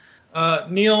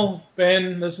Neil,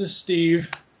 Ben, this is Steve.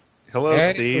 Hello,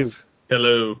 Hey. Steve.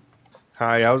 Hello.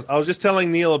 Hi. I was just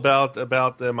telling Neil about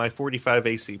my 45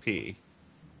 ACP.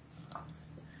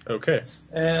 Okay.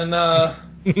 And I'm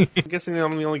guessing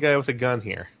I'm the only guy with a gun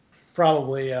here.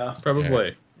 probably, yeah.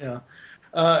 Probably. Yeah.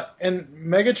 And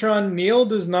Megatron, Neil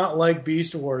does not like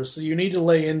Beast Wars, so you need to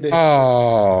lay into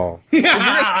Oh. You're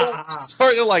gonna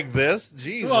start it like this?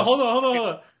 Jesus. Hold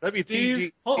on. WTG.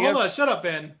 Steve, hold on. Shut up,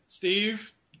 Ben.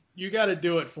 Steve, you got to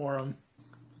do it for him.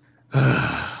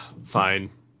 Fine.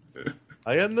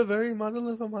 I am the very model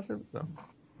of a mother. No.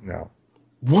 No.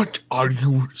 What are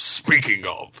you speaking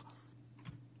of?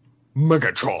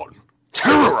 Megatron,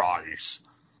 terrorize!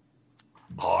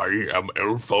 I am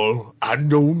Alpha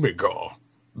and Omega,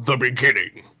 the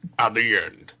beginning and the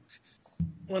end.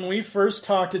 When we first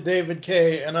talked to David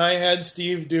K, and I had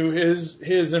Steve do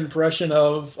his impression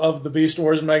of the Beast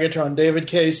Wars Megatron, David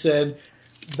K said,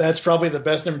 that's probably the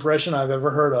best impression I've ever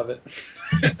heard of it,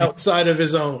 outside of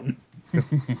his own.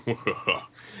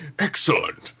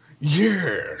 Excellent.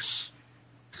 Yes.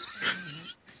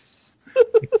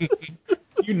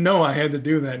 You know I had to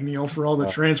do that, Neil, for all the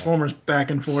Transformers back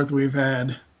and forth we've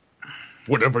had.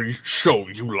 Whatever show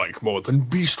you like more than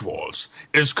Beast Wars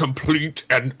is complete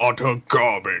and utter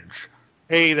garbage.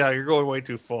 Hey, now you're going way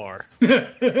too far.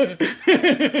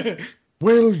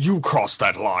 Well, you crossed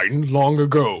that line long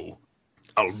ago.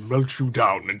 I'll melt you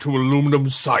down into aluminum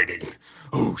siding.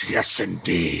 Oh, yes,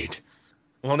 indeed.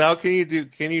 Well, now can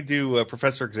you do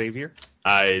Professor Xavier?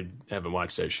 I haven't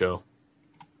watched that show.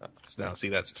 Now, see,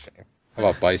 that's a shame. How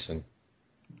about Bison?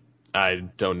 I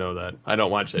don't know that. I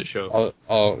don't watch that show.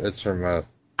 Oh, it's from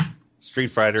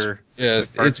Street Fighter. yeah.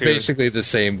 It's Cartoon. basically the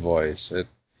same voice,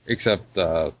 except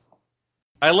I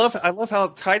love how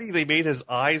tiny they made his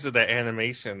eyes in that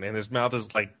animation, and his mouth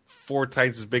is like 4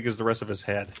 times as big as the rest of his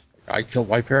head. I killed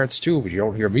my parents too, but you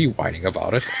don't hear me whining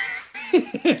about it.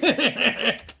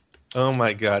 Oh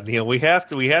my God, Neil, we have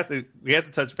to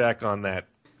touch back on that.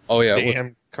 Oh yeah,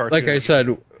 Damn cartoon. like I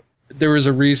said, there was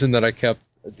a reason that I kept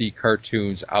the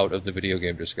cartoons out of the video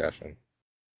game discussion.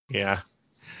 Yeah,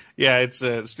 it's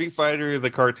Street Fighter. The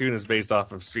cartoon is based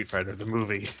off of Street Fighter the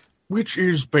movie, Which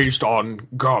is based on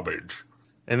garbage.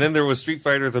 and then there was Street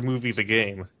Fighter the movie, the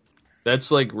game.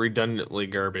 That's like redundantly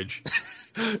garbage.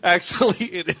 Actually,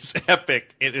 it is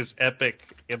epic. It is epic.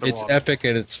 It's epic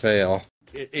in its fail.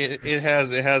 It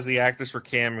has the actress for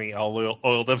Cammy all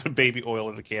oiled up in baby oil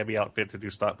in the Cammy outfit to do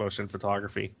stop motion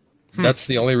photography. That's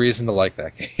the only reason to like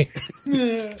that game.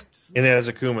 And it has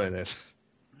Akuma in it.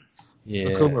 Yeah.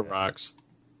 Akuma rocks.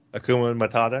 Akuma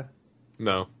Matata.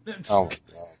 No. Oh.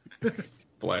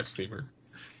 Blasphemer.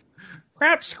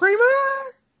 Crap Screamer!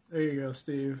 There you go,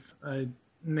 Steve.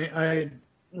 I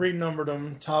renumbered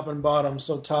them top and bottom,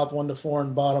 so top 1 to 4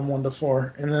 and bottom 1 to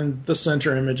 4, and then the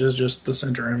center image is just the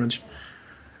center image.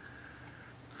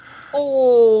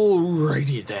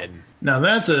 Alrighty then. Now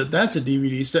that's a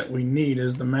DVD set we need,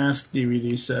 is the Mask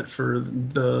DVD set for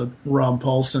the Rob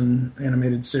Paulson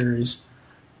animated series.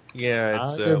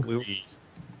 Yeah, it's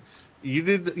you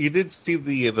did see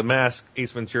the Mask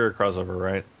Ace Ventura crossover,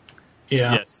 right?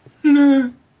 Yeah. Yes.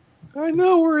 I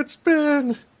know where it's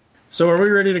been. So are we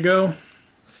ready to go?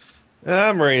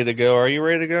 I'm ready to go. Are you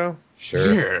ready to go?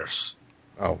 Sure. Yes.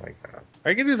 Oh my god.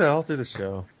 Are you gonna do that all through the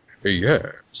show?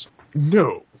 Yes.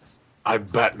 No. I'm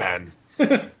Batman.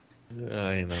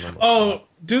 Oh,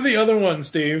 do the other one,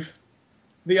 Steve.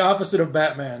 The opposite of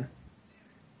Batman.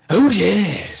 Oh,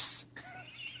 yes.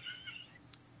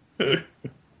 Yeah.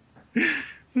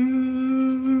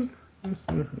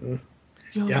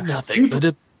 Nothing but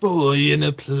a boy in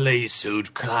a play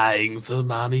suit crying for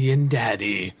mommy and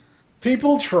daddy.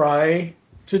 People try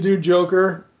to do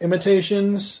Joker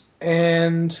imitations,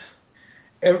 and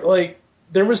like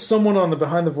there was someone on the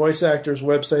Behind the Voice Actors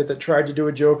website that tried to do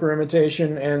a Joker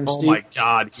imitation, and Oh my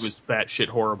God, he was batshit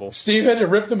horrible. Steve had to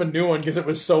rip them a new one because it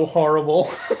was so horrible.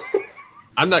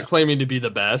 I'm not claiming to be the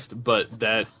best, but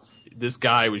this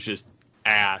guy was just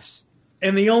ass.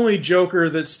 And the only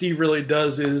Joker that Steve really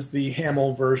does is the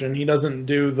Hamill version. He doesn't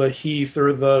do the Heath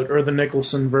or the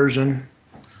Nicholson version.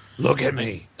 Look at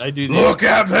me. I do. Look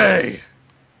at me.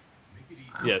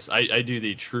 Yes, I do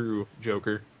the true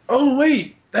Joker. Oh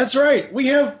wait, that's right. We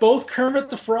have both Kermit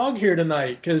the Frog here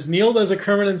tonight because Neil does a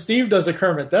Kermit and Steve does a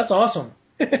Kermit. That's awesome.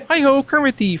 Hi ho,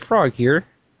 Kermit the Frog here.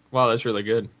 Wow, that's really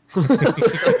good.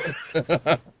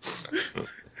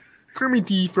 Kermit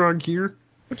the Frog here.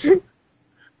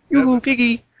 Yoo-hoo,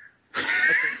 piggy.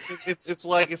 It's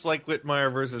like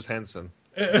Whitmire versus Henson.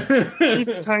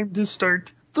 It's time to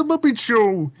start the Muppet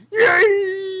Show.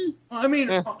 Yay! I mean,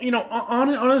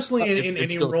 honestly, in It's any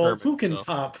still role, Kermit, who can so.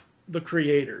 top the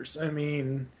creators. I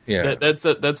mean, Yeah.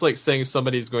 That's like saying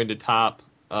somebody's going to top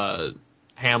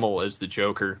Hamill as the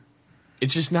Joker.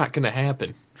 It's just not going to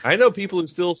happen. I know people who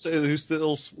still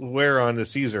swear on the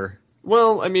Caesar.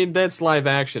 Well, I mean, that's live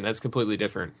action. That's completely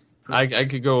different. I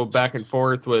could go back and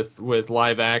forth with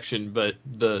live action, but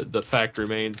the fact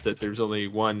remains that there's only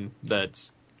one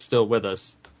that's still with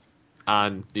us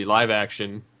on the live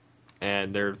action,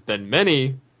 and there have been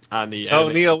many on the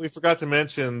Neil, we forgot to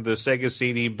mention the Sega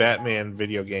CD Batman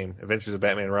video game, Adventures of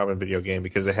Batman and Robin video game,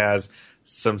 because it has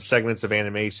some segments of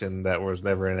animation that was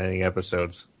never in any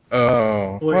episodes.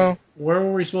 Oh, wait, well. where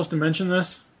were we supposed to mention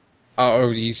this?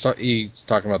 Oh, he's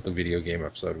talking about the video game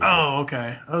episode. Oh,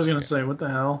 okay. I was gonna say, what the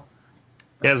hell?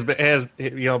 As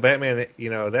Batman,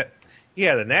 that he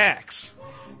had an axe.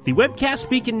 The Webcast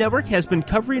Beacon Network has been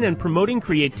covering and promoting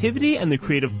creativity and the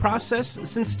creative process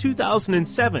since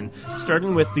 2007,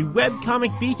 starting with the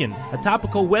Webcomic Beacon, a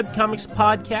topical webcomics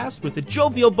podcast with a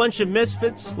jovial bunch of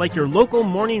misfits like your local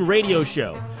morning radio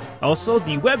show. Also,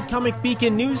 the Webcomic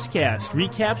Beacon newscast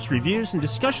recaps, reviews, and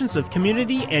discussions of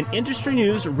community and industry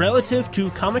news relative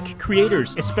to comic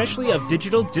creators, especially of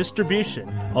digital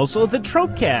distribution. Also, the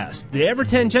Tropecast, the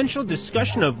ever-tangential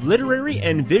discussion of literary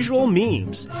and visual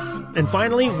memes. And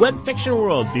finally, Web Fiction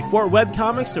World. Before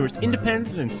webcomics, there was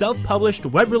independent and self-published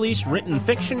web-release written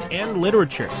fiction and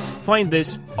literature. Find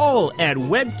this all at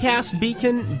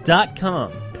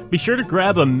webcastbeacon.com. Be sure to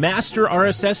grab a master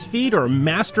RSS feed or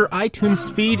master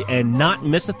iTunes feed and not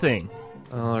miss a thing.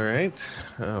 All right.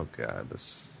 Oh God,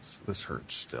 this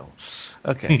hurts still.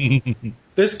 Okay.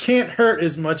 This can't hurt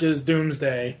as much as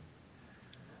Doomsday.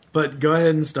 But go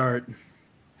ahead and start.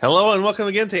 Hello and welcome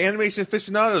again to Animation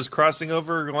Aficionados, crossing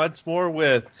over once more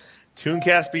with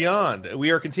Tooncast Beyond. We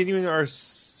are continuing our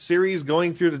series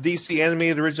going through the DC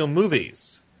animated original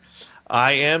movies.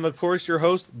 I am, of course, your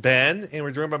host, Ben, and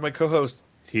we're joined by my co-host,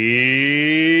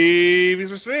 TV's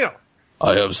Mr. Neil.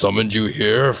 I have summoned you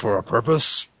here for a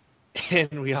purpose.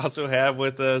 And we also have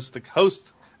with us the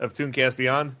host of Tooncast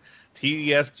Beyond,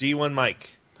 TFG1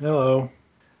 Mike. Hello.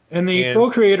 And the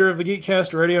co-creator of the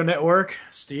Geekcast Radio Network,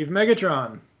 Steve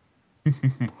Megatron.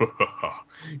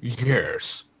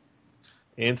 Yes.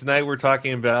 And tonight we're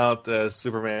talking about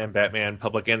Superman, Batman,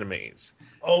 Public Enemies.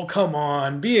 Oh, come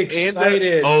on. Be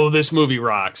excited. This movie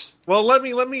rocks. Well, let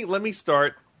me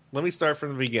start from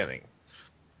the beginning.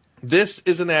 This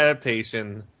is an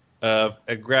adaptation of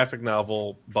a graphic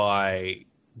novel by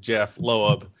Jeff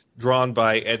Loeb, drawn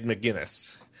by Ed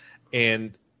McGuinness.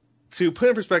 And to put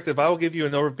in perspective, I will give you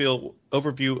an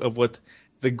overview of what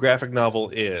the graphic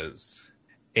novel is.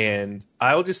 And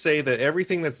I will just say that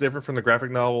everything that's different from the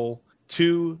graphic novel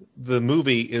to the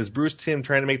movie is Bruce Timm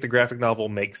trying to make the graphic novel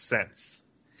make sense.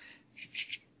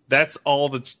 That's all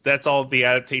the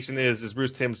adaptation is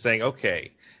Bruce Timm saying,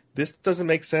 okay, this doesn't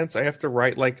make sense. I have to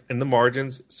write like in the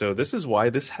margins. So this is why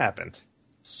this happened.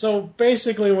 So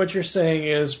basically what you're saying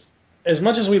is, as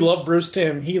much as we love Bruce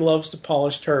Timm, he loves to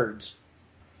polish turds.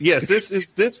 Yes,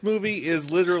 this movie is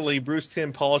literally Bruce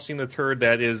Timm polishing the turd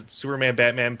that is Superman,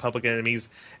 Batman, Public Enemies.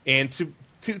 And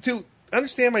to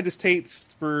understand my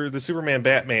distaste for the Superman,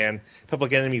 Batman,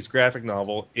 Public Enemies graphic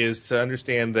novel is to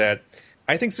understand that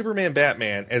I think Superman,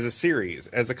 Batman as a series,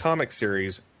 as a comic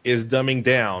series, is dumbing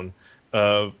down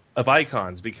of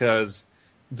icons, because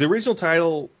the original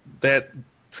title that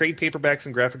trade paperbacks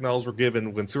and graphic novels were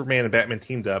given when Superman and Batman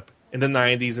teamed up in the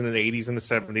 90s and the 80s and the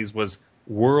 70s was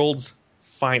World's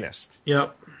Finest.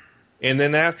 Yep. And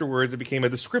then afterwards, it became a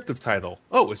descriptive title.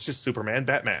 Oh, it's just Superman,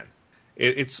 Batman.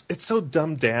 It's so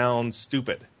dumbed down,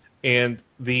 stupid. And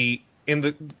the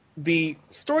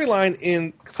storyline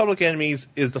in Public Enemies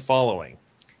is the following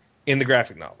in the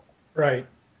graphic novel. Right.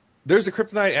 There's a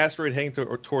kryptonite asteroid heading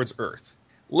towards Earth.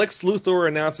 Lex Luthor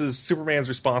announces Superman's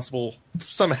responsible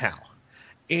somehow,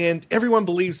 and everyone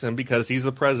believes him because he's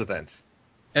the president.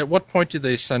 At what point did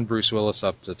they send Bruce Willis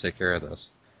up to take care of this?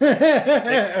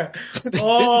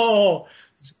 Oh,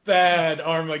 bad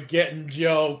Armageddon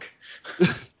joke.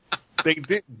 They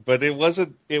did, but it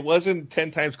wasn't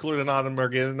 10 times cooler than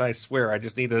Armageddon, I swear. I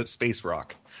just need a space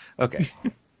rock. Okay.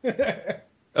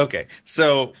 Okay,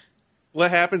 so what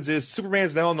happens is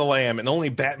Superman's now on the lam, and only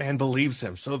Batman believes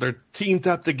him. So they're teamed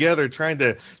up together, trying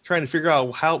to figure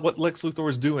out what Lex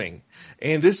Luthor is doing,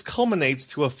 and this culminates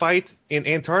to a fight in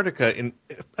Antarctica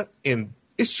in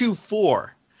issue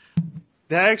 4.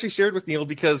 That I actually shared with Neil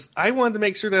because I wanted to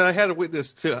make sure that I had a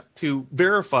witness to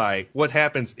verify what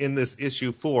happens in this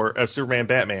issue 4 of Superman,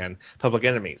 Batman, Public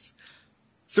Enemies.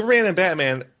 Superman and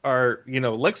Batman are,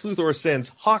 Lex Luthor sends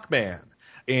Hawkman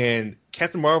and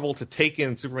Captain Marvel to take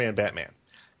in Superman and Batman.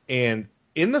 And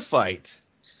in the fight,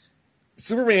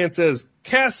 Superman says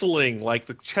castling like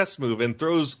the chess move and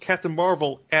throws Captain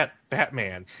Marvel at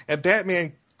Batman. And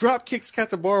Batman drop kicks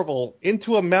Captain Marvel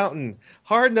into a mountain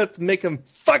hard enough to make him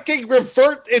fucking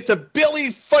revert into Billy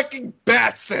fucking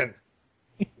Batson.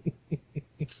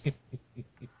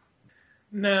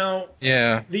 Now,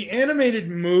 Yeah. the animated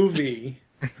movie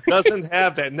Doesn't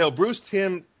have that. No, Bruce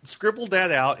Timm scribbled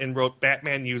that out and wrote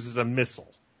Batman uses a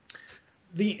missile.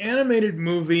 the animated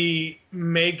movie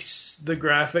makes the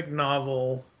graphic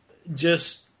novel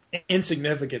just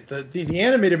insignificant. The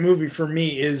animated movie for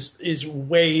me is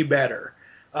way better,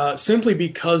 simply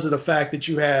because of the fact that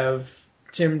you have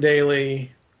Tim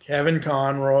Daly, Kevin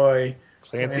Conroy,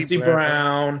 Clancy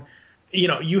Brown. You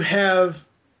know, you have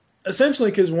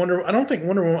essentially because I don't think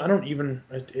Wonder Woman. I don't even.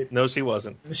 No, she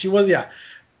wasn't. She was, yeah.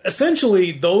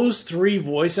 Essentially, those three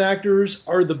voice actors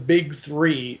are the big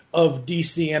three of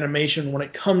DC animation when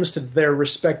it comes to their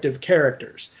respective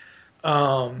characters.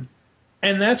 And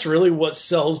that's really what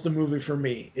sells the movie for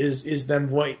me, is them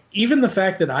voice. Even the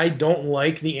fact that I don't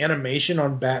like the animation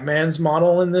on Batman's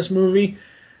model in this movie,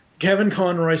 Kevin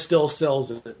Conroy still sells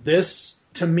it. This,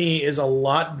 to me, is a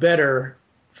lot better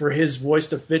for his voice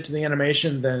to fit to the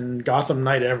animation than Gotham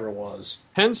Knight ever was.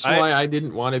 Hence why I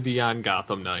didn't want to be on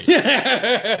Gotham Knight.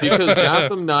 Because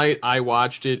Gotham Knight, I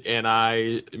watched it and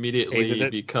I immediately,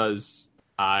 because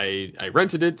I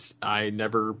rented it, I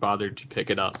never bothered to pick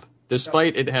it up.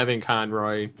 Despite it having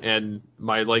Conroy and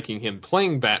my liking him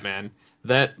playing Batman,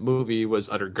 that movie was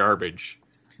utter garbage.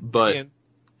 But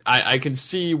I can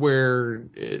see where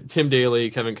Tim Daly,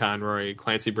 Kevin Conroy,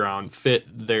 Clancy Brown fit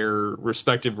their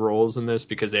respective roles in this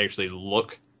because they actually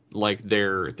look like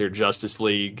their Justice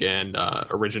League and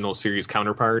original series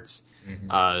counterparts.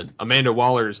 Mm-hmm. Amanda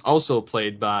Waller is also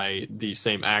played by the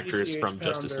same actress from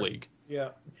Justice League.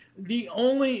 Yeah.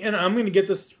 And I'm going to get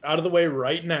this out of the way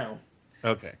right now.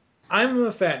 Okay. I'm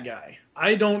a fat guy.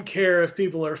 I don't care if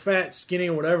people are fat, skinny,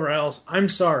 or whatever else. I'm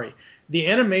sorry. The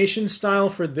animation style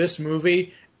for this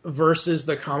movie versus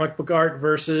the comic book art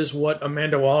versus what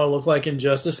Amanda Waller looked like in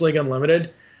Justice League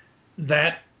Unlimited,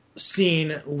 that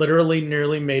scene literally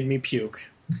nearly made me puke.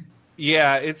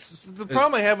 Yeah, it's the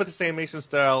problem I have with this animation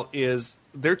style is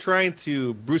they're trying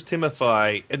to Bruce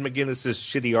Timmify Ed McGuinness's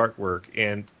shitty artwork.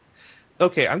 And,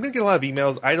 okay, I'm going to get a lot of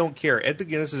emails. I don't care. Ed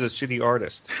McGuinness is a shitty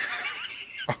artist.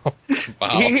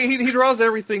 Wow. He draws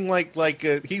everything like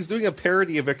he's doing a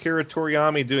parody of Akira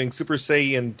Toriyama doing Super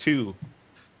Saiyan 2.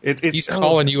 He's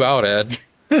calling you out, Ed.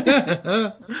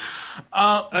 Ed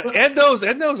knows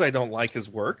I don't like his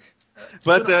work,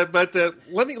 but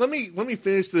let me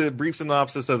finish the brief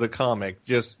synopsis of the comic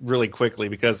just really quickly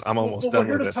because I'm almost done with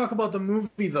it. We're here to talk about the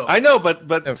movie, though. I know, but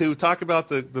to talk about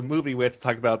the movie, we have to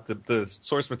talk about the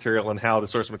source material and how the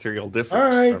source material differs. All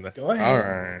right, from go ahead. All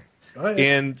right. Go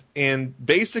ahead. And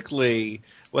basically,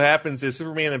 what happens is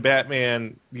Superman and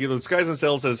Batman, disguise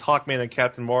themselves as Hawkman and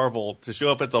Captain Marvel to show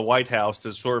up at the White House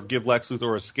to sort of give Lex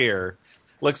Luthor a scare.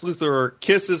 Lex Luthor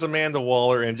kisses Amanda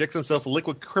Waller and injects himself with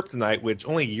liquid kryptonite, which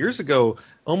only years ago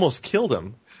almost killed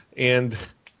him, and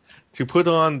to put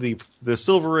on the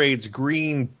Silver Age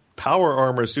green power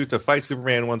armor suit to fight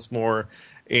Superman once more,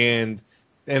 and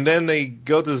then they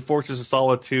go to the Fortress of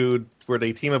Solitude where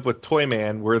they team up with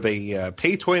Toyman, where they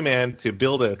pay Toyman to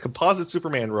build a composite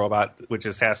Superman robot, which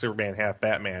is half Superman, half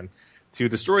Batman, to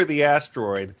destroy the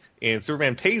asteroid. And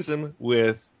Superman pays him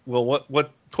with,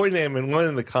 what Toyman wanted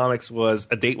in the comics was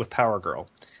a date with Power Girl.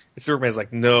 And Superman's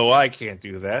like, no, I can't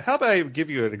do that. How about I give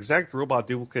you an exact robot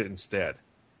duplicate instead?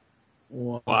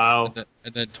 Wow.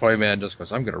 And then Toyman just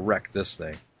goes, I'm going to wreck this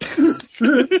thing.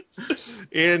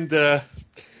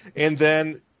 And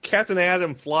then Captain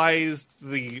Atom flies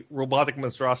the robotic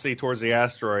monstrosity towards the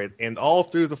asteroid, and all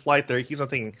through the flight there, he's not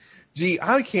thinking, gee,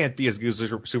 I can't be as good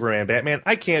as Superman Batman.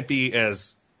 I can't be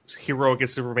as heroic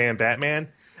as Superman Batman.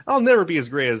 I'll never be as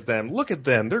great as them. Look at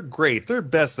them. They're great. They're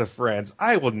best of friends.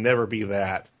 I will never be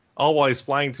that. All while he's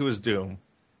flying to his doom.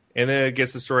 And then it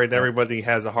gets destroyed, and everybody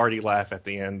has a hearty laugh at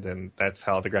the end, and that's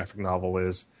how the graphic novel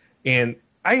is. And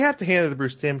I have to hand it to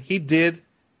Bruce Timm. He did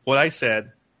what I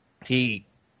said. He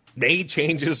made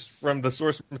changes from the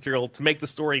source material to make the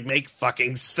story make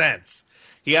fucking sense.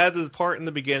 He added the part in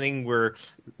the beginning where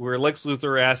Lex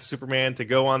Luthor asks Superman to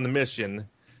go on the mission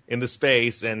into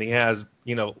space, and he has,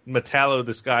 Metallo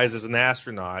disguised as an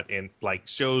astronaut and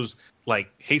shows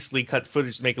hastily cut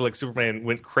footage to make it look like Superman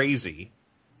went crazy.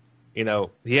 He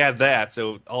had that,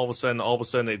 so all of a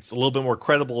sudden it's a little bit more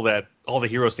credible that all the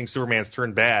heroes think Superman's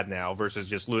turned bad now versus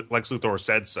just Lex Luthor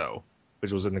said so,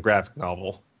 which was in the graphic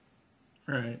novel.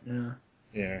 Right, yeah.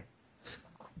 Yeah.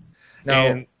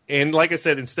 No. And like I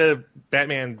said, instead of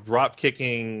Batman drop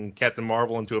kicking Captain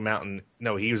Marvel into a mountain,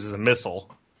 no, he uses a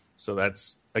missile. So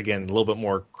that's, again, a little bit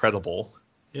more credible.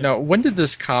 Yeah. Now, when did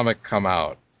this comic come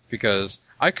out? Because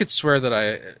I could swear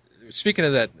that speaking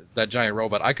of that giant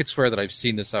robot, I could swear that I've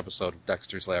seen this episode of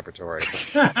Dexter's Laboratory.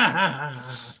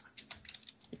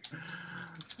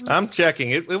 I'm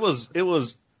checking. It was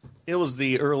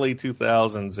the early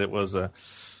 2000s. It was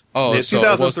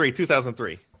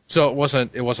 2003. So it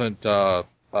wasn't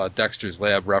Dexter's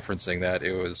Lab referencing that.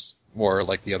 It was more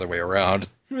like the other way around.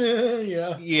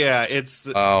 Yeah. Yeah, it's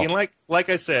and like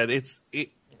I said,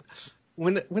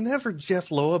 whenever Jeff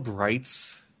Loeb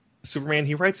writes Superman,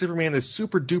 he writes Superman as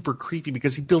super duper creepy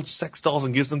because he builds sex dolls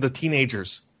and gives them to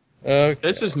teenagers. Okay.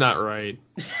 That's just not right.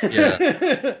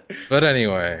 Yeah. But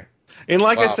anyway. And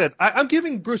like I said, I'm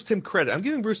giving Bruce Timm credit. I'm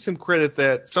giving Bruce Timm credit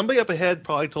that somebody up ahead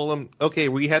probably told him, okay,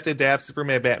 we have to adapt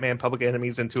Superman, Batman, Public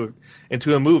Enemies into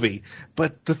a movie.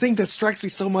 But the thing that strikes me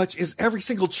so much is every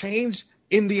single change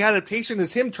in the adaptation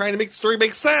is him trying to make the story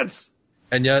make sense.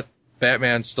 And yet,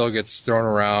 Batman still gets thrown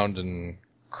around and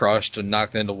crushed and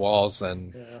knocked into walls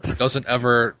and doesn't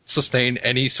ever sustain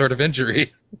any sort of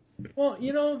injury. Well,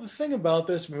 the thing about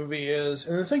this movie is,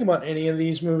 and the thing about any of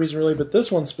these movies really, but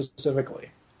this one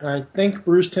specifically, and I think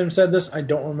Bruce Timm said this, I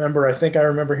don't remember, I think I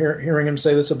remember hearing him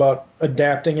say this about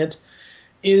adapting it,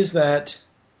 is that,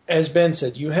 as Ben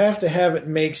said, you have to have it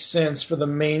make sense for the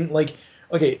main, like,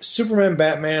 okay, Superman,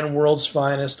 Batman, World's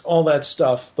Finest, all that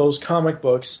stuff, those comic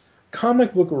book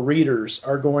readers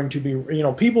are going to be,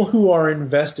 people who are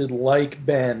invested like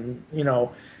Ben,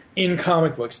 in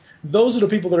comic books. Those are the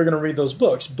people that are going to read those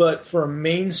books. But for a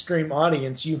mainstream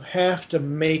audience, you have to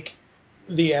make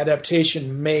the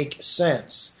adaptation make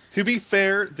sense. To be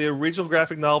fair, the original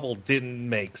graphic novel didn't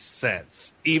make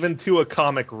sense, even to a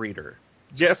comic reader.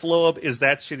 Jeff Loeb is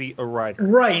that shitty a writer.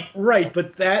 Right,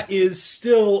 but that is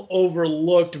still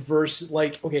overlooked versus,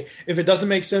 like, okay, if it doesn't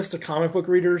make sense to comic book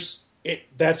readers,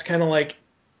 that's kind of like,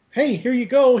 hey, here you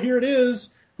go, here it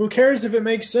is. Who cares if it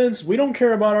makes sense? We don't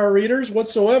care about our readers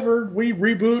whatsoever. We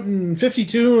reboot in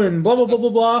 52 and blah, blah, blah, blah,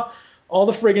 blah, all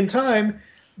the friggin' time.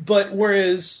 But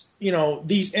whereas,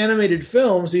 these animated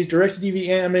films, these direct-to-DVD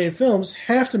animated films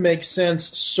have to make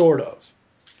sense, sort of.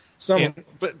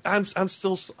 But I'm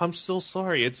still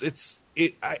sorry.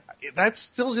 That's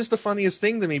still just the funniest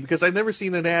thing to me because I've never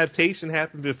seen an adaptation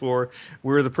happen before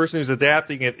where the person who's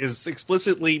adapting it is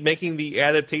explicitly making the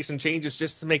adaptation changes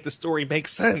just to make the story make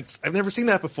sense. I've never seen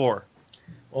that before.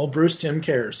 Well, Bruce Timm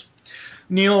cares.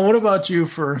 Neil, what about you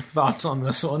for thoughts on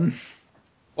this one?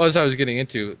 Well, as I was getting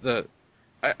into,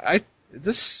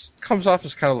 this comes off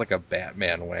as kind of like a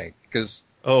Batman wank because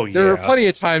there are plenty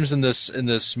of times in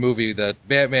this movie that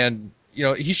Batman,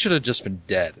 he should have just been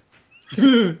dead.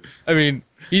 I mean,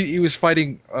 he was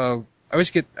fighting. I always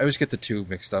get the two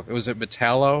mixed up. Was it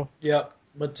Metallo? Yep,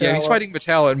 Metallo. Yeah, he's fighting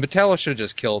Metallo, and Metallo should have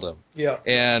just killed him. Yeah,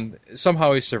 and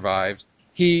somehow he survived.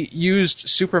 He used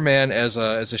Superman as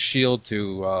a shield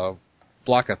to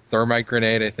block a thermite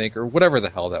grenade, I think, or whatever the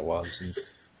hell that was. And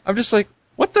I'm just like,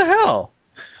 what the hell?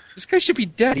 This guy should be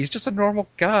dead. He's just a normal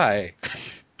guy.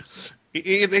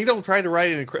 They don't try to write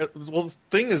it. Well, the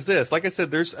thing is this. Like I said,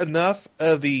 there's enough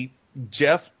of the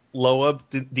Jeff Loeb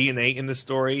DNA in the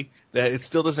story that it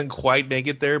still doesn't quite make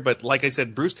it there. But like I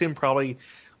said, Bruce Timm probably...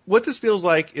 What this feels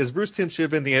like is Bruce Timm should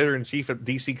have been the editor-in-chief of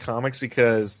DC Comics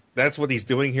because that's what he's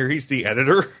doing here. He's the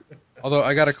editor. Although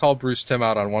I got to call Bruce Timm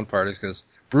out on one part is because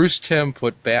Bruce Timm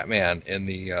put Batman in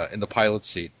the pilot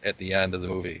seat at the end of the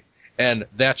movie. And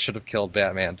that should have killed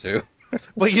Batman, too.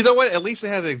 Well, you know what? At least they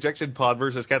had the ejection pod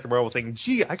versus Captain Marvel thinking,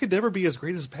 gee, I could never be as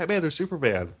great as Batman or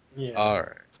Superman. Yeah. All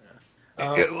right.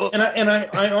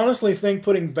 I honestly think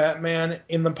putting Batman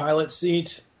in the pilot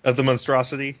seat of the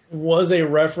monstrosity was a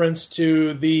reference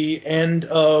to the end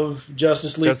of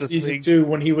Justice League Season 2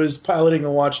 when he was piloting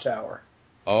the Watchtower.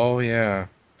 Oh, yeah.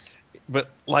 But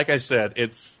like I said,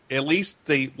 it's at least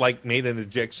they made an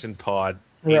ejection pod,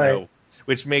 you know,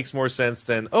 which makes more sense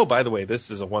than, oh, by the way, this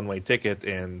is a one-way ticket,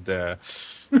 and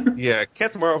yeah,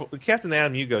 Captain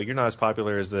Adam Hugo, you're not as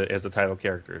popular as the title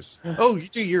characters. Oh,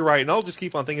 you're right, and I'll just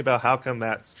keep on thinking about how come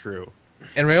that's true.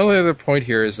 And my only other point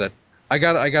here is that I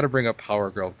got to bring up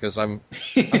Power Girl because I'm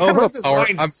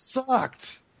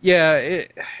sucked. Yeah,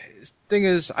 thing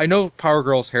is, I know Power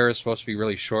Girl's hair is supposed to be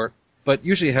really short, but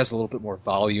usually it has a little bit more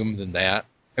volume than that.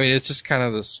 I mean, it's just kind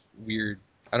of this weird.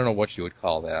 I don't know what you would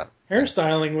call that.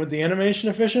 Hairstyling with the animation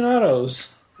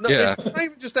aficionados. No, yeah. It's not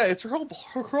even just that. It's her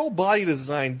whole body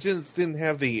design just didn't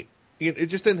have the. It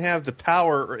just didn't have the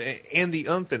power and the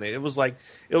oomph in it. It was like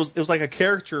a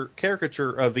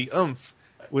caricature of the oomph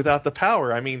without the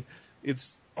power. I mean,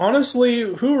 it's honestly,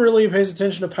 who really pays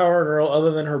attention to Power Girl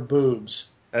other than her boobs?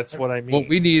 That's what I mean. What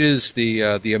we need is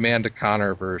the Amanda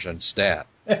Connor version stat.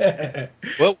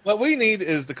 Well, what we need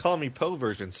is the Call Me Poe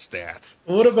version stat.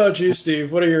 What about you,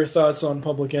 Steve? What are your thoughts on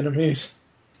Public Enemies?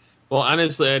 Well,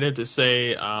 honestly, I'd have to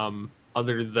say,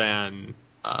 other than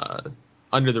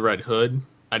Under the Red Hood,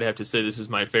 I'd have to say this is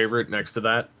my favorite next to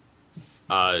that.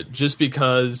 Just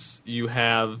because you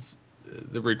have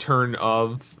the return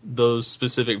of those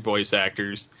specific voice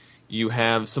actors, you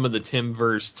have some of the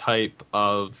Timverse type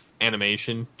of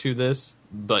animation to this,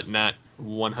 but not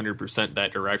 100%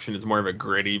 that direction. It's more of a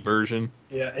gritty version.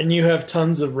 Yeah, and you have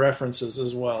tons of references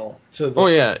as well to the... Oh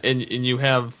yeah, and you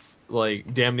have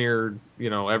like damn near,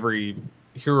 every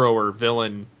hero or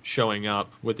villain showing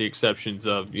up, with the exceptions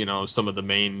of, some of the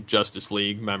main Justice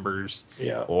League members,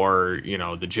 or,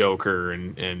 the Joker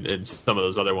and some of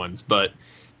those other ones. But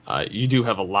you do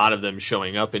have a lot of them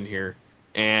showing up in here.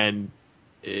 And,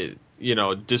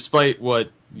 despite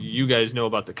what you guys know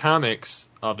about the comics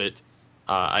of it,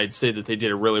 I'd say that they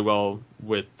did it really well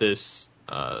with this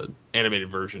animated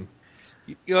version.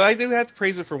 I do have to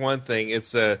praise it for one thing.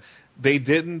 It's they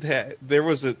didn't have.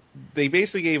 They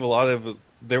basically gave a lot of.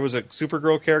 There was a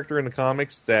Supergirl character in the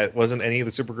comics that wasn't any of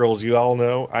the Supergirls you all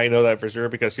know. I know that for sure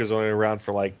because she was only around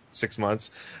for like 6 months.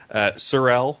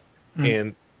 Sorel,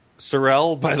 and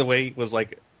Sorel, by the way, was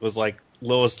like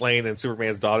Lois Lane and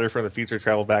Superman's daughter from the future,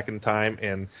 traveled back in time.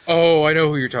 And I know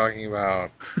who you're talking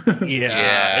about.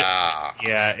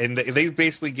 Yeah, and they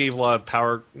basically gave a lot of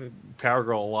Power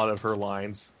Girl a lot of her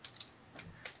lines.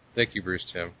 Thank you, Bruce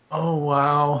Timm. Oh,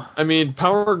 wow. I mean,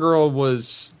 Power Girl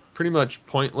was pretty much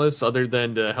pointless other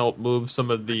than to help move some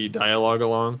of the dialogue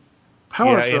along.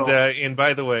 Power Girl. And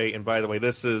by the way,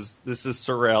 this is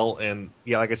Sorel, and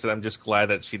like I said, I'm just glad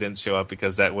that she didn't show up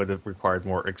because that would have required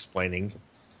more explaining.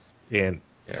 And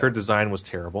her design was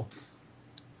terrible.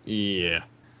 Yeah.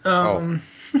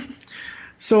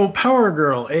 So Power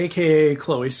Girl, a.k.a.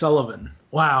 Chloe Sullivan.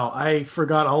 Wow, I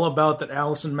forgot all about that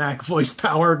Allison Mack voiced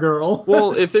Power Girl.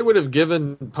 Well, if they would have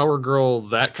given Power Girl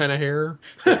that kind of hair,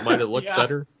 it might have looked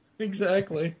better.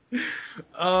 Exactly.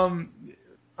 I'm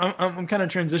kind of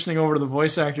transitioning over to the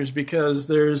voice actors because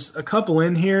there's a couple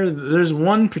in here. There's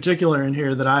one particular in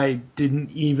here that it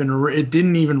didn't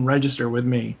even register with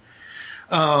me.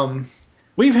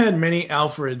 We've had many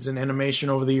Alfreds in animation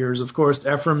over the years. Of course,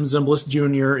 Ephraim Zimbalist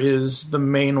Jr. is the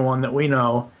main one that we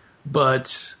know. But,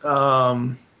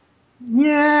 Skeletor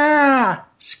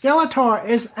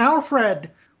is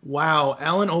Alfred. Wow,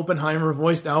 Alan Oppenheimer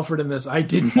voiced Alfred in this. I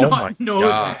did not know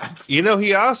that.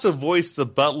 He also voiced the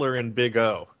butler in Big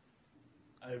O.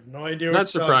 I have no idea. Not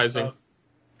surprising.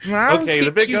 Okay,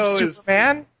 the Big O is...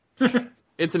 Superman?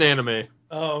 It's an anime.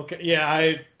 Oh, okay.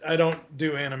 Yeah, I don't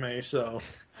do anime, so...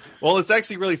 Well, it's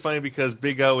actually really funny because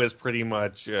Big O is pretty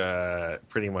much an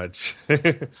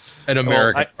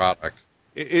American product.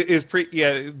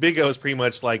 Big O is pretty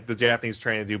much like the Japanese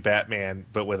trying to do Batman,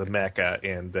 but with a mecha,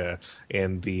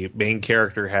 and the main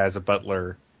character has a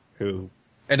butler who.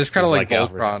 And it's kind of like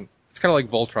Voltron. Alfred. It's kind of like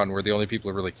Voltron, where the only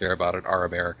people who really care about it are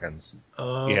Americans.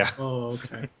 Oh,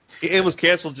 okay. It was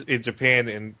canceled in Japan,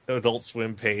 and Adult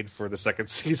Swim paid for the second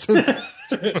season.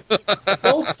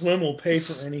 Adult Swim will pay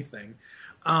for anything,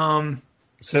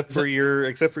 except for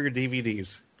your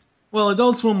DVDs. Well,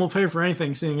 Adult Swim will pay for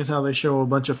anything, seeing as how they show a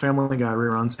bunch of Family Guy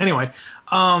reruns. Anyway,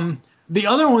 the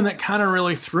other one that kind of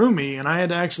really threw me, and I had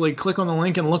to actually click on the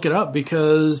link and look it up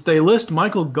because they list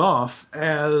Michael Gough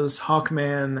as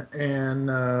Hawkman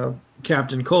and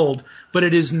Captain Cold, but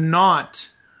it is not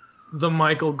the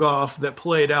Michael Gough that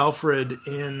played Alfred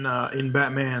in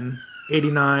Batman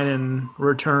 '89 and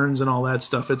Returns and all that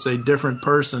stuff. It's a different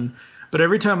person. But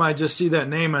every time I just see that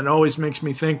name, it always makes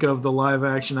me think of the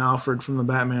live-action Alfred from the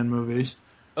Batman movies.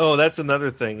 Oh, that's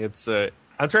another thing. It's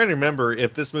I'm trying to remember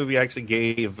if this movie actually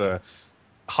gave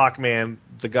Hawkman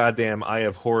the goddamn Eye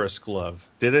of Horus glove.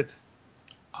 Did it?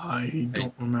 I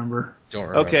don't remember.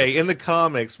 Okay, in the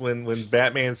comics, when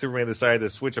Batman and Superman decided to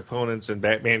switch opponents and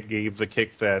Batman gave the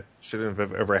kick that shouldn't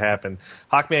have ever happened,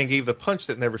 Hawkman gave the punch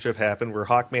that never should have happened, where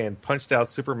Hawkman punched out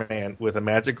Superman with a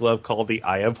magic glove called the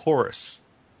Eye of Horus.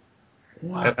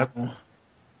 Wow.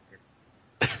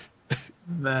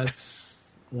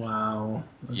 That's wow.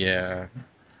 Yeah.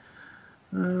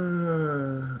 I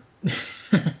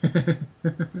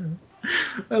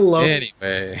love.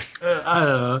 Anyway, I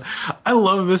don't know. I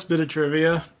love this bit of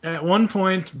trivia. At one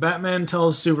point, Batman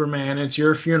tells Superman, "It's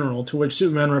your funeral," to which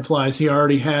Superman replies, "He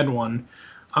already had one."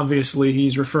 Obviously,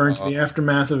 he's referring to the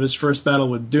aftermath of his first battle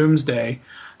with Doomsday.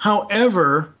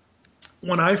 However,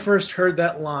 when I first heard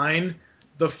that line,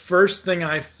 the first thing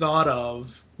I thought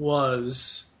of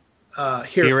was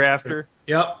Hereafter.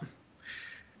 Yep.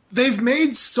 They've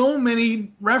made so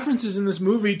many references in this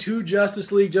movie to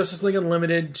Justice League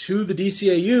Unlimited, to the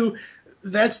DCAU.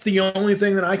 that's the only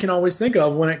thing that I can always think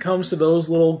of when it comes to those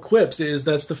little quips. Is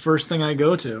that's the first thing I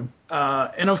go to,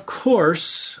 and of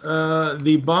course,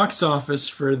 the box office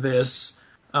for this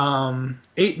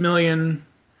 8 million,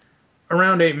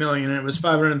 around 8 million. And it was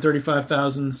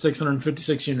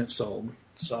 535,656 units sold.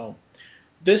 So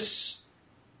this,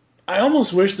 I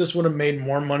almost wish this would have made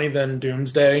more money than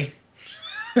Doomsday.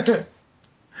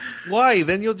 Why?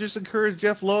 Then you'll just encourage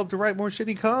Jeff Loeb to write more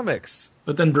shitty comics.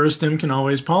 But then Bruce Timm can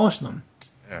always polish them.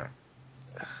 Yeah.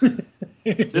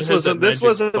 This wasn't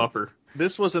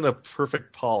a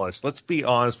perfect polish. Let's be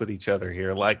honest with each other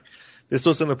here. Like, this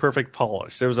wasn't a perfect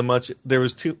polish. There was enough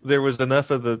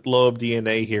of the Loeb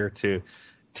DNA here to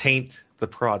taint the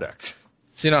product.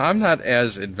 See, now I'm not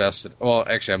as invested. Well,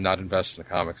 actually, I'm not invested in the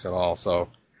comics at all. So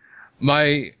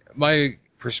my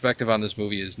perspective on this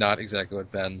movie is not exactly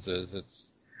what Ben's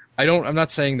is. I'm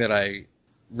not saying that I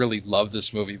really love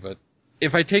this movie, but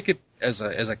if I take it as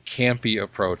a campy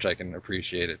approach, I can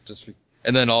appreciate it.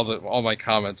 And then all my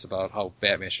comments about how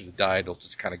Batman should have died will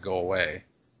just kind of go away.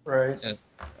 Right. And,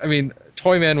 I mean,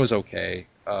 Toyman was okay.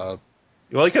 Well,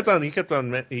 he kept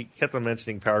on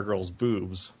mentioning Power Girl's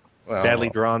boobs, badly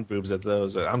drawn boobs at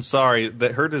those. I'm sorry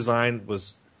that her design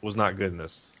was not good in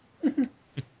this. It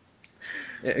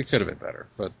could have been better,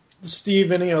 but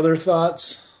Steve, any other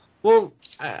thoughts? Well,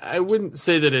 I wouldn't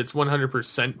say that it's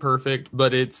 100% perfect,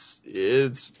 but it's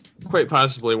quite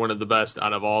possibly one of the best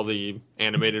out of all the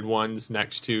animated ones,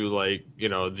 next to, like, you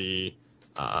know, the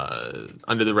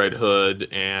Under the Red Hood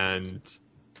and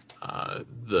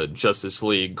the Justice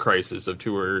League Crisis of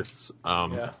Two Earths.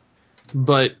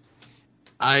 But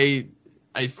I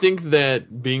think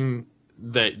that being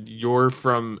that you're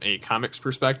from a comics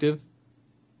perspective,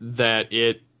 that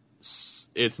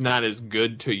it's not as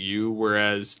good to you,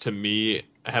 whereas to me,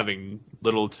 having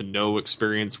little to no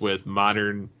experience with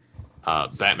modern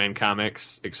Batman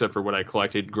comics, except for what I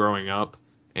collected growing up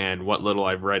and what little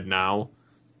I've read now,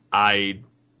 I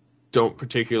don't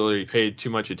particularly pay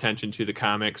too much attention to the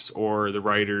comics or the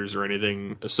writers or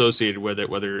anything associated with it,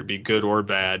 whether it be good or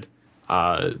bad.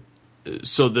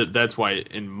 So that's why,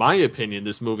 in my opinion,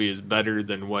 this movie is better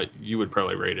than what you would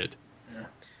probably rate it. Yeah.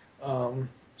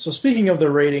 So speaking of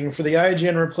the rating, for the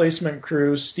IGN replacement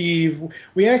crew, Steve,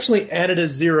 we actually added a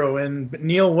 0. And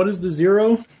Neil, what is the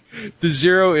 0? The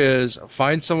 0 is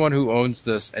find someone who owns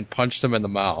this and punch them in the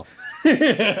mouth.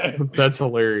 That's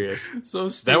hilarious. So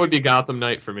Steve, that would be Gotham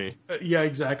Knight for me. Yeah,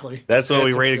 exactly. That's what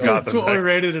we rated Gotham Knight. That's what we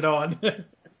rated it on.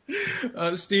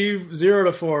 Steve, 0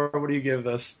 to 4. What do you give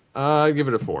this? I give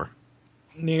it a 4.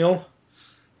 Neil?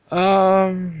 You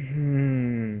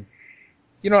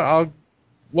know,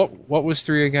 What was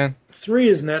 3 again? 3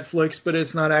 is Netflix, but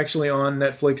it's not actually on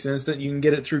Netflix Instant. You can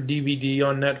get it through DVD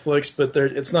on Netflix, but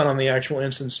it's not on the actual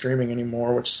instant streaming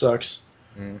anymore, which sucks.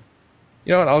 You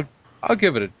know what? I'll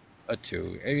give it a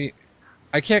 2. I mean,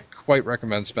 I can't quite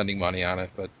recommend spending money on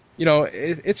it, but you know,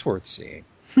 it's worth seeing.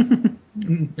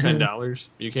 $10?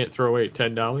 You can't throw away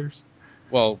 $10?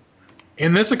 Well,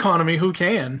 in this economy, who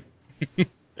can?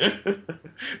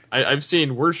 I've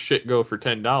seen worse shit go for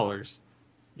 $10.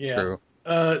 Yeah. True.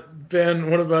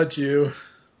 Ben, what about you?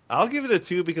 I'll give it a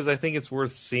 2 because I think it's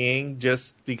worth seeing.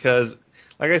 Just because,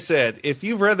 like I said, if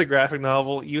you've read the graphic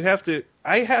novel,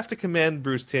 I have to commend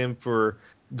Bruce Timm for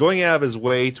going out of his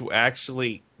way to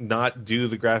actually not do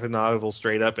the graphic novel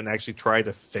straight up and actually try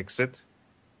to fix it.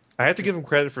 I have to give him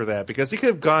credit for that, because he could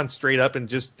have gone straight up and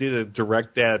just did a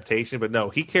direct adaptation, but no,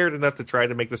 he cared enough to try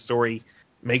to make the story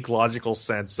make logical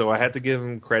sense. So I had to give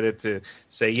him credit to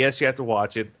say, yes, you have to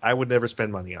watch it. I would never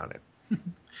spend money on it.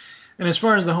 And as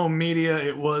far as the home media,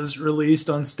 it was released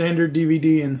on standard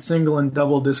DVD and single and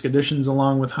double disc editions,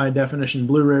 along with high-definition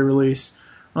Blu-ray release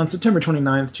on September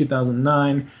 29th,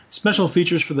 2009. Special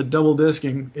features for the double disc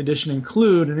edition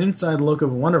include an inside look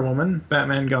of Wonder Woman,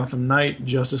 Batman Gotham Knight,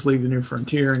 Justice League The New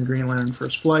Frontier, and Green Lantern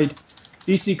First Flight,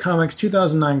 DC Comics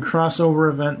 2009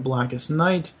 crossover event Blackest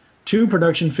Night, 2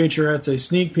 production featurettes, a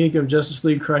sneak peek of Justice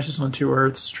League Crisis on Two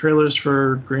Earths, trailers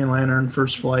for Green Lantern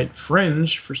First Flight,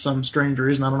 Fringe, for some strange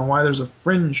reason. I don't know why there's a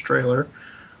Fringe trailer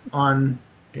on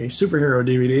a superhero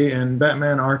DVD, and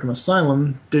Batman Arkham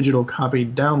Asylum digital copy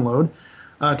download.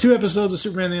 2 episodes of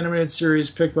Superman the Animated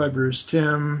Series picked by Bruce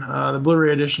Timm. The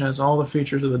Blu-ray edition has all the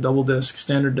features of the double disc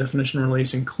standard definition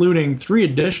release, including 3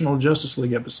 additional Justice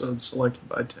League episodes selected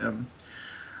by Timm.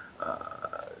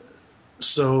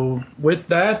 So with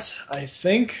that, I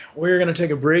think we're going to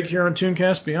take a break here on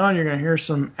Tooncast Beyond. You're going to hear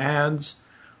some ads,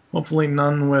 hopefully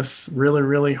none with really,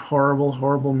 really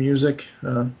horrible music,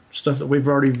 stuff that we've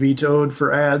already vetoed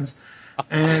for ads.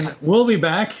 And we'll be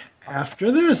back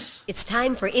after this. It's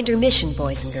time for intermission,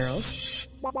 boys and girls.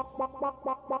 You can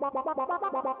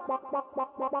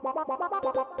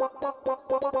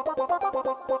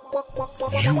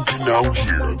now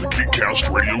hear the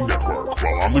Geekcast Radio Network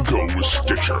while on the go with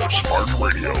Stitcher Smart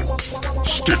Radio.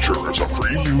 Stitcher is a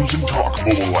free use and talk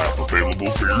mobile app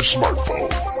available for your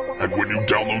smartphone. And when you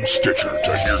download Stitcher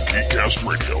to hear Geekcast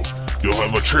Radio, you'll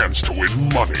have a chance to win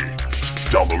money.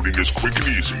 Downloading is quick and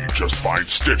easy. Just find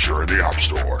Stitcher in the App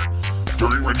Store.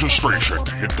 During registration,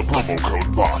 hit the promo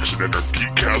code box and enter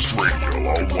Geekcast Radio,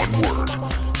 all one word,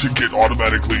 to get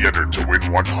automatically entered to win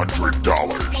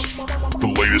 $100. The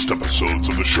latest episodes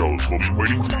of the shows will be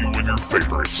waiting for you in your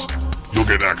favorites. You'll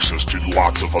get access to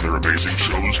lots of other amazing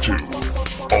shows too.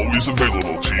 Always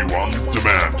available to you on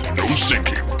demand, no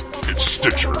syncing. It's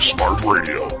Stitcher Smart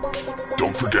Radio.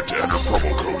 Don't forget to enter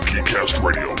promo code Geekcast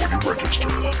Radio when you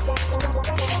register.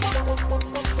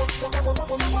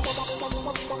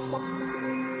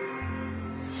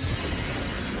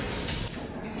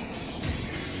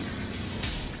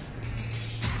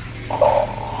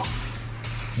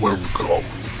 Welcome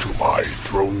to my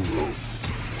throne room,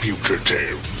 Future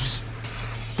Tales.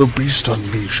 The Beast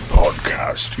Unleashed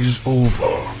podcast is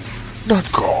over,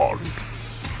 not gone.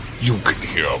 You can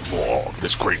hear more of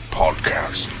this great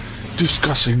podcast,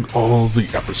 discussing all the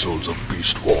episodes of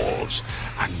Beast Wars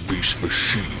and Beast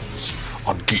Machines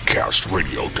on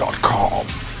GeekCastRadio.com.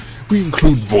 We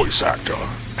include voice actor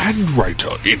and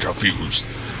writer interviews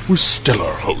with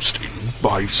stellar hosting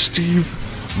by Steve,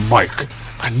 Mike,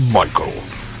 and Michael.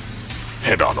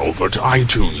 Head on over to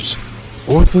iTunes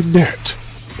or the net,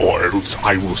 or else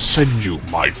I will send you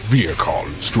my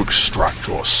vehicles to extract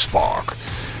your spark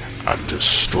and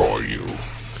destroy you.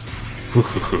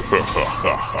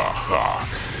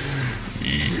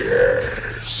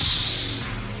 Yes.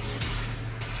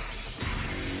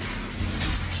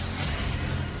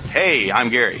 Hey, I'm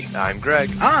Gary. I'm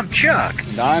Greg. I'm Chuck.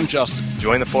 And I'm Justin.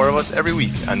 Join the four of us every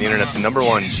week on the internet's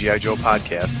 #1 G.I. Joe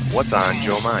podcast, What's on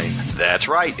Joe Mind? That's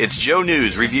right. It's Joe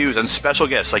news, reviews, and special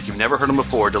guests like you've never heard them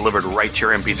before delivered right to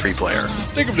your MP3 player.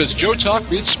 Think of it as Joe Talk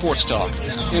meets Sports Talk.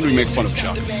 And we make fun of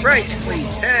Chuck. Right,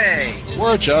 please. Hey.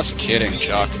 We're just kidding,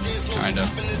 Chuck. Kinda.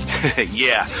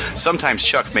 Yeah, sometimes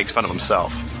Chuck makes fun of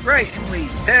himself. Right, please.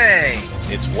 Hey.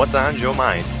 It's What's on Joe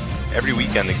Mind? Every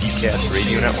week on the Geekcast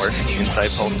Radio Network,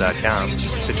 InsidePulse.com,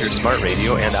 Stitcher Smart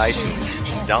Radio, and iTunes.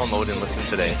 Download and listen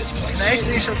today. Can I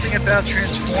say something about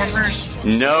Transformers?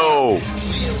 No!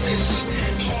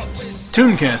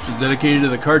 Tooncast is dedicated to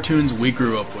the cartoons we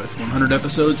grew up with. 100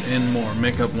 episodes and more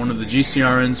make up one of the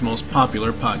GCRN's most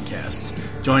popular podcasts.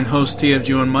 Join hosts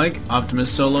TFG and Mike,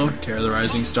 Optimus Solo, Terra the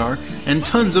Rising Star, and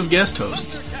tons of guest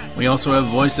hosts. We also have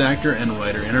voice actor and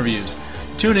writer interviews.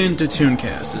 Tune in to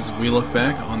Tooncast as we look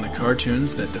back on the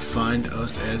cartoons that defined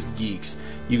us as geeks.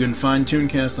 You can find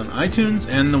Tooncast on iTunes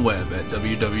and the web at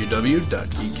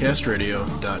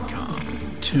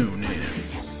www.geekcastradio.com. Tune in.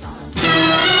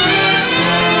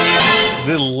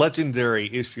 The legendary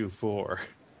issue 4.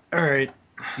 All right.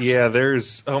 Yeah,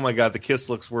 there's... Oh my god, the kiss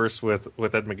looks worse with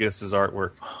Ed McGuinness's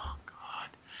artwork. Oh god.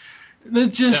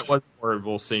 That was a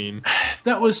horrible scene.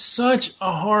 That was such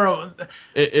a horrible...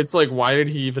 It's like, why did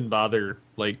he even bother,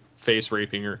 like, face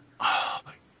raping her?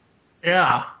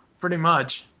 Yeah, pretty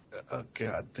much. Oh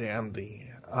god damn, the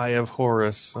Eye of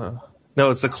Horus.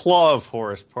 No, it's the Claw of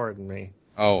Horus, pardon me.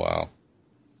 Oh wow.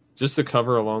 Just the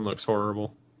cover alone looks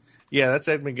horrible. Yeah, that's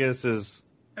Ed McGuinness's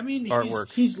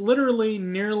artwork. He's literally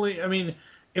nearly... I mean,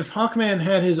 if Hawkman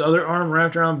had his other arm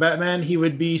wrapped around Batman, he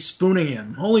would be spooning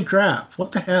him. Holy crap,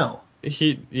 what the hell?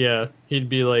 He'd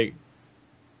be like...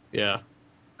 Yeah.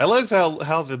 I like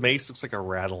how the mace looks like a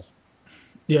rattle.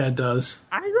 Yeah, it does.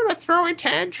 I'm gonna throw a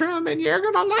tantrum and you're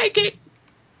gonna like it!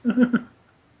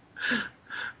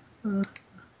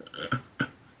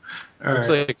 Looks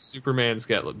like Superman's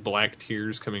got black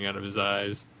tears coming out of his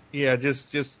eyes. Yeah,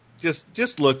 just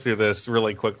look through this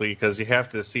really quickly because you have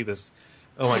to see this.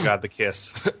 Oh my god, the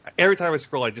kiss! Every time I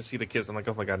scroll, I just see the kiss. I'm like,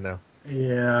 oh my god, no.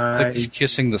 Yeah, it's like he's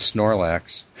kissing the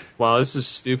Snorlax. Wow, this is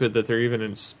stupid that they're even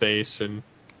in space and.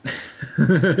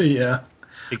 Yeah,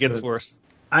 it gets worse.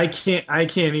 I can't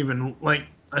even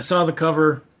I saw the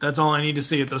cover. That's all I need to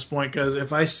see at this point, because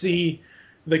if I see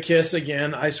the kiss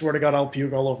again, I swear to God, I'll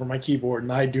puke all over my keyboard,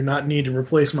 and I do not need to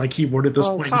replace my keyboard at this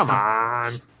point. Come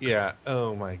on. Yeah.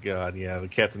 Oh my God. Yeah. The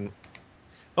Captain.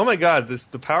 Oh my God.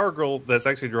 The Power Girl that's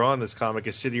actually drawn this comic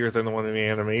is shittier than the one in the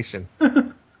animation.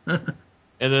 And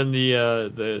then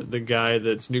the guy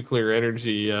that's nuclear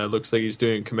energy looks like he's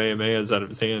doing Kamehamehas out of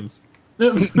his hands.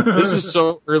 This is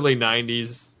so early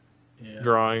 '90s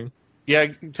drawing. Yeah,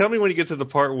 tell me when you get to the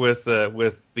part with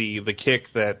the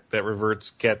kick that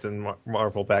reverts Captain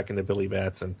Marvel back into Billy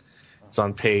Batson. It's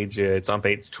on page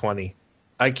 20.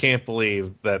 I can't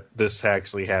believe that this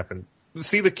actually happened.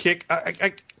 See the kick?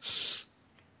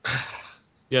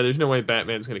 Yeah, there's no way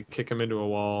Batman's going to kick him into a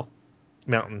wall.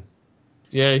 Mountain.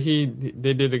 Yeah,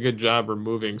 they did a good job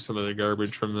removing some of the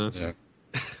garbage from this. Yeah.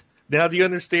 Now do you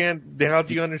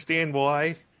understand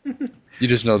why? You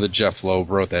just know that Jeff Loeb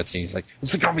wrote that scene. He's like,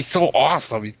 it's going to be so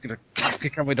awesome. He's going to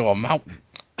kick him into a mountain.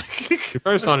 He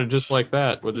probably sounded just like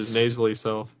that with his nasally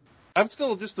self. I'm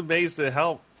still just amazed at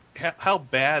how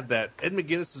bad that Ed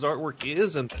McGuinness's artwork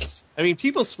is in this. I mean,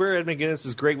 people swear Ed McGuinness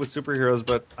is great with superheroes,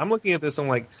 but I'm looking at this, I'm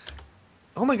like,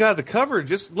 oh my god, the cover,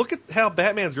 just look at how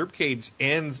Batman's ribcage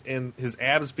ends and his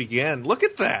abs begin. Look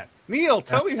at that. Neil,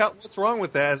 tell me what's wrong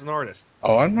with that as an artist.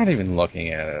 Oh, I'm not even looking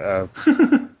at it.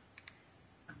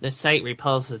 The sight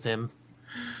repulses him.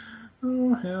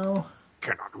 Oh, hell.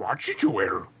 Cannot watch it,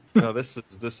 well. No, this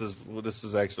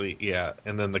is actually, yeah,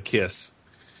 and then the kiss.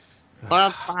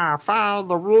 That's by far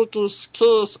the weakest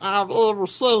kiss I've ever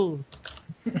seen.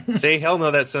 Say hell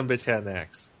no, that son bitch had an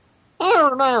axe.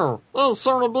 Oh no, that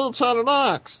son of a bitch had an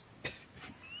axe.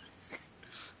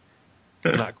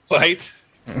 Not quite.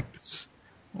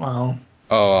 Wow.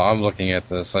 Oh, I'm looking at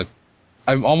this.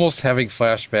 I'm almost having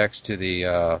flashbacks to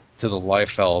the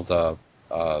Liefeld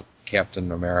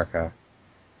Captain America.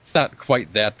 It's not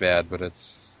quite that bad, but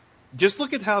it's... Just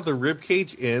look at how the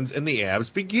ribcage ends and the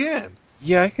abs begin.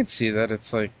 Yeah, I can see that.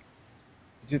 It's like...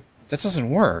 that doesn't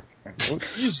work.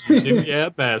 He's Jimmy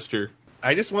Ab Master.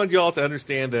 I just wanted you all to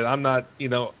understand that I'm not,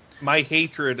 my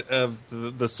hatred of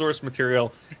the source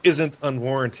material isn't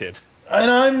unwarranted.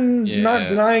 And I'm not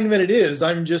denying that it is.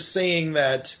 I'm just saying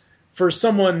that for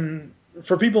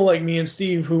people like me and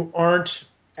Steve who aren't...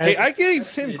 Hey, I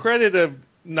gave him credit of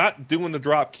not doing the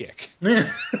drop kick.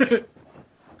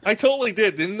 I totally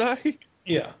did, didn't I?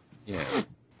 Yeah. Yeah.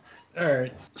 All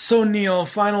right. So, Neil,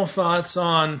 final thoughts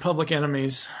on Public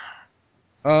Enemies?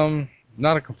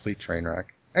 Not a complete train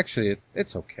wreck. Actually,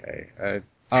 it's okay.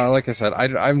 Like I said,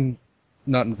 I'm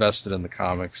not invested in the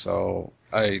comics, so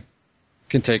I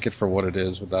can take it for what it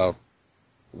is without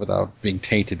being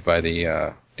tainted by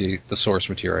the source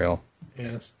material.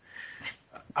 Yes.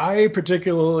 I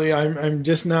particularly, I'm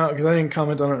just now, because I didn't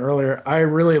comment on it earlier, I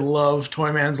really love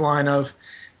Toyman's line of,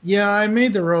 yeah, I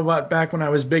made the robot back when I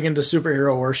was big into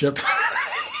superhero worship.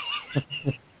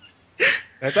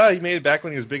 I thought he made it back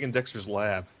when he was big in Dexter's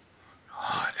Lab.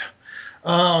 God.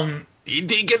 He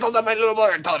did get on my little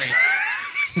laboratory.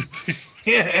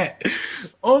 Yeah.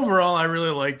 Overall, I really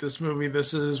like this movie.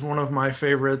 This is one of my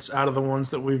favorites out of the ones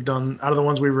that we've done, out of the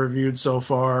ones we've reviewed so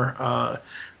far.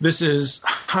 This is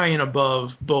high and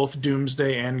above both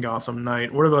Doomsday and Gotham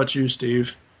Knight. What about you,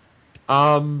 Steve?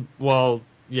 Well,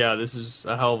 yeah, this is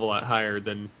a hell of a lot higher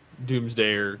than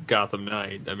Doomsday or Gotham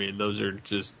Knight. I mean, those are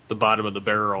just the bottom of the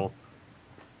barrel.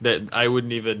 That I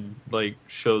wouldn't even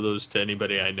show those to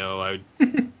anybody I know. I'd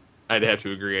have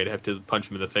to agree. I'd have to punch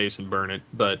him in the face and burn it.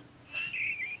 But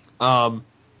no,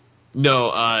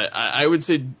 I would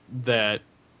say that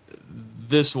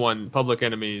this one, Public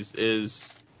Enemies,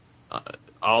 is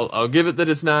I'll give it that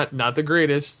it's not the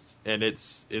greatest, and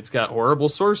it's got horrible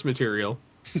source material,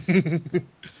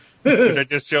 which I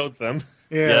just showed them.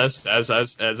 Yes, as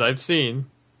I've seen.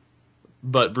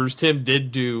 But Bruce Timm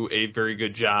did do a very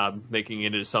good job making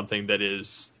it into something that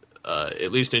is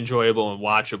at least enjoyable and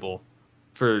watchable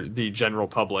for the general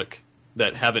public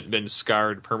that haven't been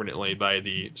scarred permanently by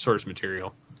the source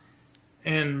material.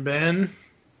 And Ben?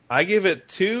 I give it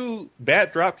 2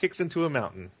 bat drop kicks into a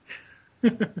mountain.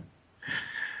 Thank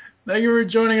you for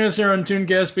joining us here on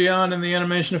Tooncast Beyond and the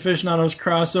Animation Aficionados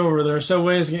crossover. There are so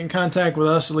ways to get in contact with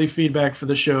us to leave feedback for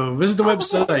the show. Visit the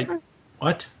website.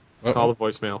 What? Call the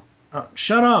voicemail.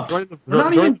 Shut up. We're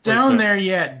not even down there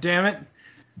yet, damn it.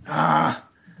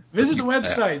 Visit the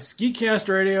websites,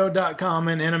 geekcastradio.com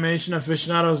and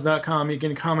animationaficionados.com. You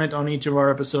can comment on each of our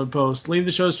episode posts. Leave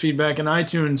the show's feedback in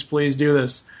iTunes. Please do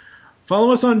this.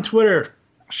 Follow us on Twitter.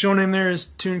 Show name there is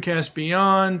Tooncast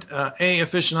Beyond. A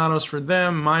Aficionados for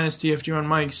them. Mine is TFG on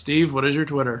Mike. Steve, what is your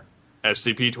Twitter?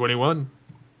 SCP-21.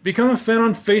 Become a fan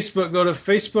on Facebook. Go to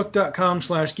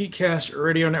facebook.com/Geekcast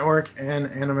Radio Network and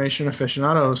Animation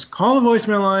Aficionados. Call the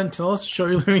voicemail line. Tell us the show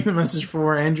you're leaving the message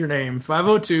for and your name.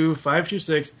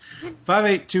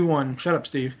 502-526-5821. Shut up,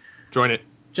 Steve. Join it.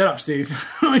 Shut up, Steve.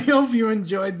 We hope you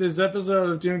enjoyed this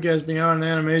episode of Tooncast Beyond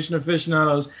and Animation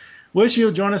Aficionados. Wish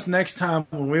you'll join us next time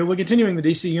when we will be continuing the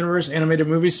DC Universe animated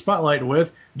movie spotlight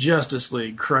with Justice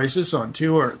League Crisis on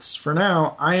Two Earths. For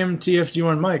now, I am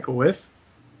TFG1 Mike with...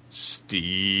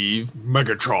 Steve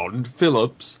Megatron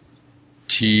Phillips,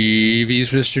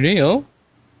 TV's Mr. Neil,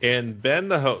 and Ben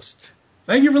the host.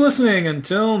 Thank you for listening.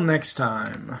 Until next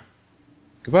time.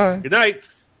 Goodbye. Good night.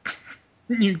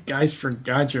 You guys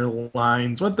forgot your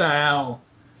lines. What the hell?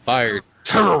 Fired.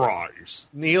 Terrorize.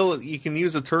 Neil, you can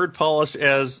use the turd polish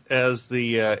as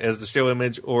the show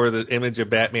image or the image of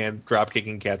Batman drop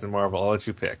kicking Captain Marvel. I'll let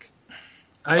you pick.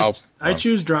 I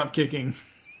choose drop kicking.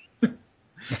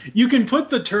 You can put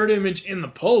the turd image in the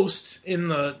post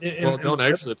Don't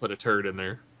actually put a turd in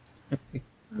there.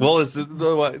 Well,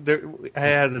 I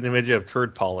had an image of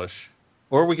turd polish,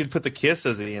 or we could put the kiss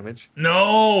as the image.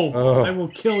 No, I will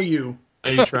kill you. Are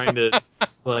you trying to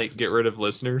get rid of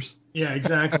listeners? Yeah,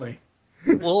 exactly.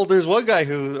 Well, there's one guy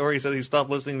who already said he stopped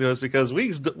listening to us because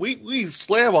we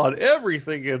slam on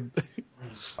everything. And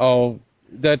oh,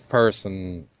 that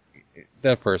person's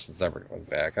never going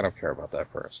back. I don't care about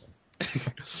that person.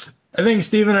 I think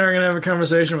Steve and I are going to have a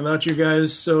conversation without you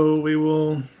guys, so we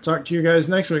will talk to you guys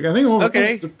next week. I think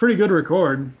it's a pretty good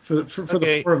record for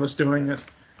the four of us doing it.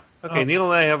 Okay, Neil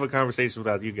and I have a conversation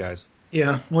without you guys.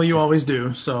 Yeah, well, you always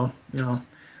do, so,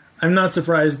 I'm not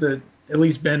surprised that at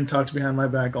least Ben talks behind my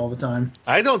back all the time.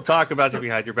 I don't talk about you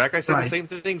behind your back. I say the same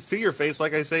things to your face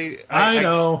like I say... I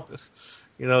know.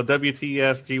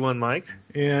 WTF G1 Mike?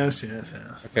 Yes.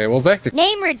 Okay, well, back to...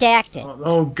 Name redacted.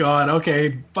 Oh, God. Okay,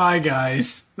 bye,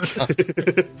 guys.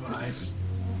 Bye.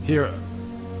 Here,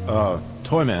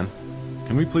 Toyman,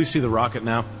 can we please see the rocket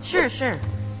now? Sure.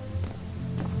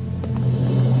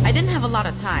 I didn't have a lot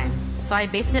of time, so I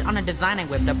based it on a design I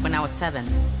whipped up when I was 7.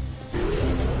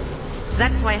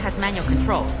 That's why it has manual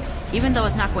controls, even though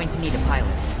it's not going to need a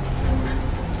pilot.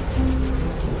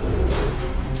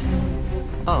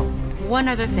 Oh, one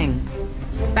other thing.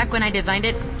 Back when I designed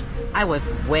it, I was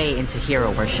way into hero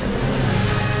worship.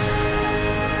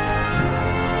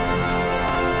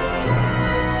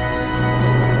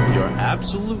 You're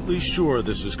absolutely sure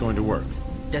this is going to work?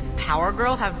 Does Power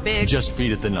Girl have big... Just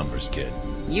feed it the numbers, kid.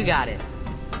 You got it.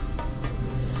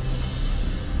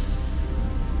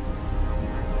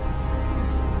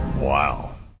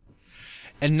 Wow.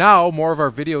 And now, more of our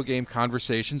video game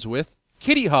conversations with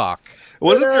Kitty Hawk.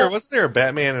 Wasn't there a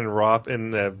Batman and Robin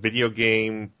in the video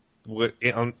game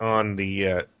on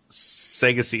the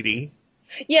Sega CD?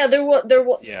 Yeah, there was.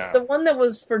 Yeah. The one that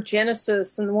was for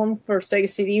Genesis and the one for Sega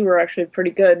CD were actually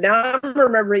pretty good. Now I'm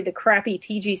remembering the crappy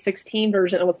TG16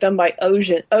 version that was done by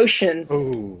Ocean.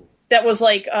 Ooh. That was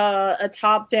like a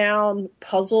top-down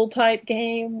puzzle type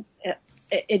game.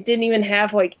 It didn't even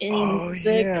have like any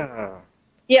music.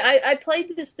 Yeah, I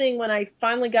played this thing when I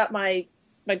finally got my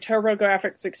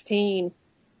TurboGrafx 16,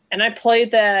 and I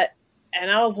played that,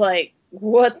 and I was like,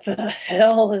 "What the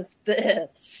hell is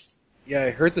this?" Yeah, I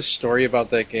heard the story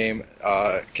about that game,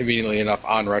 conveniently enough,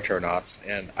 on Retronauts,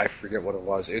 and I forget what it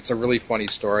was. It's a really funny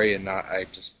story, and I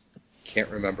just can't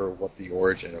remember what the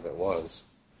origin of it was.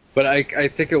 But I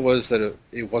think it was that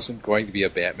it wasn't going to be a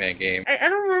Batman game. I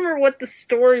don't remember what the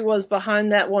story was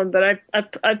behind that one, but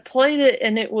I played it,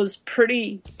 and it was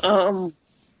pretty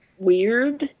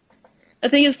weird. I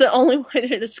think it's the only way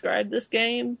to describe this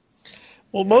game.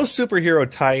 Well, most superhero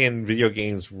tie-in video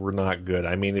games were not good.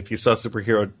 I mean, if you saw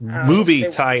superhero movie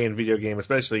tie-in video game,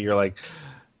 especially, you're like,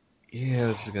 yeah,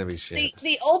 this is gonna be shit.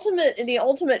 The ultimate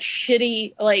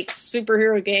shitty like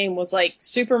superhero game was like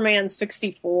Superman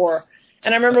 64,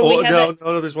 and I remember no,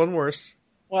 there's one worse.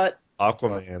 What?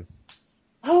 Aquaman.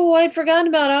 Oh, I'd forgotten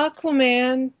about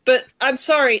Aquaman. But I'm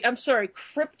sorry,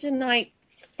 Kryptonite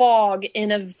fog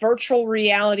in a virtual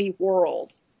reality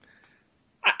world.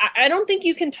 I don't think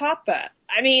you can top that.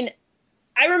 I mean,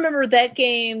 I remember that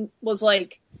game was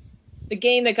like the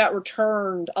game that got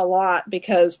returned a lot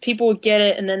because people would get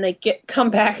it and then they come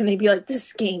back and they'd be like,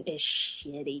 "This game is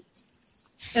shitty,"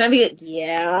 and I'd be like,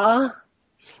 "Yeah."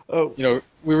 Oh,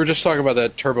 we were just talking about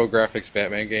that TurboGrafx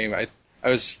Batman game. I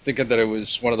was thinking that it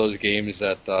was one of those games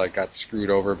that got screwed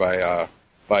over by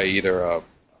either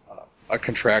a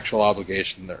contractual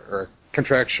obligation or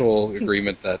contractual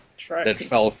agreement that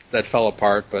fell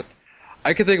apart, but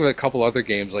I could think of a couple other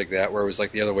games like that where it was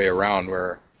like the other way around,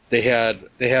 where they had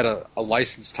a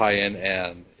license tie-in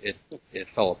and it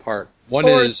fell apart. One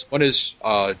is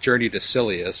Journey to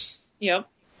Silius. Yep.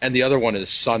 And the other one is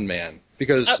Sunman,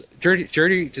 because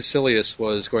Journey to Silius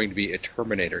was going to be a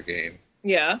Terminator game.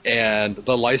 Yeah. And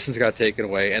the license got taken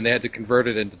away, and they had to convert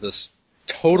it into this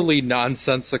totally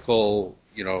nonsensical,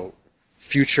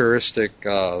 futuristic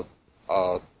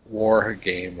war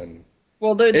game. And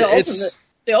well, the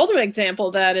ultimate example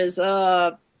of that is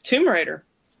Tomb Raider.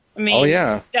 I mean,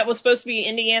 that was supposed to be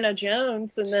Indiana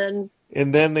Jones, and then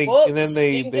they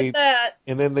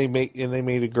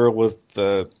made a girl with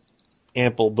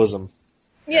ample bosom.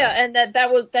 Yeah, and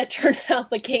that turned out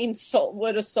the game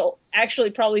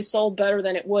probably sold better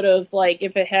than it would have like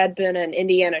if it had been an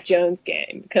Indiana Jones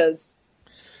game, because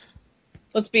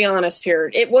Let's be honest here.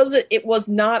 It was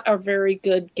not a very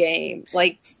good game.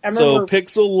 Like I remember. So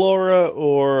pixel Laura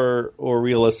or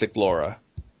realistic Laura?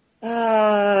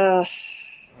 I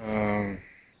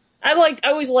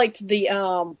always liked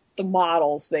the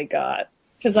models they got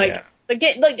because the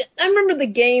game, I remember the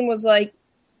game was like,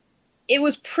 it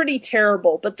was pretty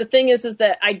terrible. But the thing is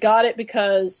that I got it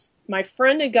because my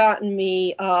friend had gotten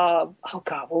me,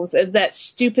 what was it? That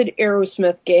stupid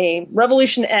Aerosmith game,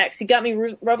 Revolution X. He got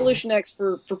me Revolution X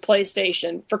for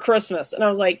PlayStation for Christmas, and I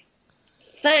was like,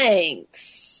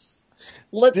 thanks,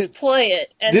 let's play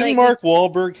it. And didn't Mark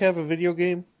Wahlberg have a video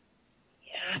game?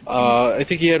 I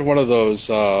think he had one of those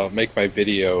make my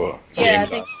video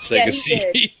games on Sega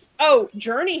CD. Did. Oh,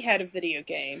 Journey had a video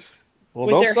game. Well,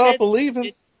 don't stop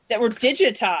believing. That were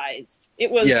digitized.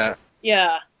 It was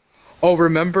yeah. Oh,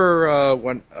 remember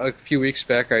when a few weeks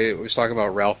back I was talking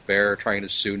about Ralph Baer trying to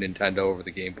sue Nintendo over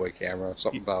the Game Boy camera?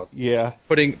 Something about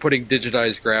putting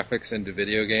digitized graphics into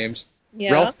video games.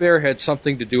 Yeah. Ralph Baer had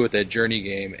something to do with that Journey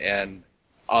game, and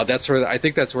that's where I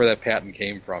think that's where that patent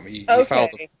came from. He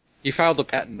filed a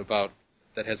patent about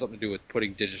that has something to do with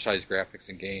putting digitized graphics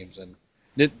in games, and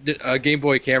a Game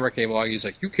Boy camera came along. He's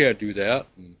like, "You can't do that."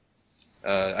 And,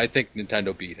 I think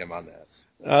Nintendo beat him on that.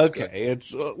 Okay,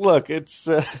 it's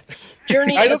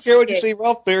Journey. I don't care what you say.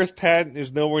 Ralph Baer's patent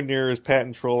is nowhere near as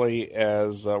patent trolly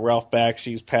as Ralph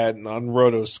Bakshi's patent on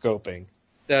rotoscoping.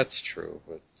 That's true,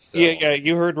 but still. Yeah,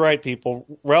 you heard right, people.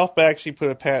 Ralph Bakshi put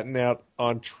a patent out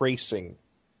on tracing.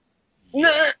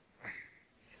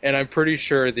 And I'm pretty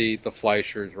sure the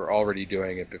Fleischers were already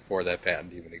doing it before that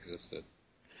patent even existed.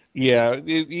 Yeah,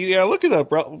 look it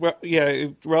up.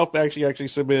 Ralph actually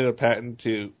submitted a patent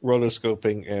to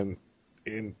rotoscoping, and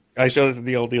I showed it to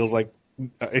Neil. Neil's like,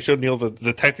 I showed Neil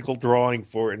the technical drawing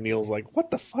for it, and Neil's like,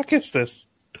 "What the fuck is this?"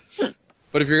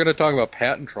 But if you're going to talk about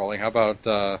patent trolling, how about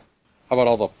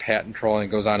all the patent trolling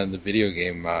that goes on in the video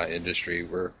game industry,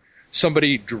 where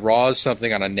somebody draws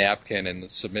something on a napkin and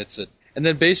submits it, and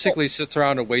then basically sits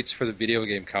around and waits for the video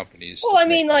game companies. Well, I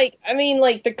mean,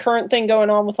 the current thing going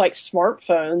on with like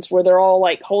smartphones, where they're all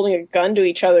like holding a gun to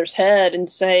each other's head and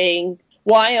saying,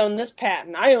 "Well, I own this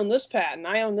patent. I own this patent.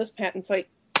 I own this patent." It's like,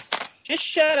 just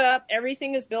shut up.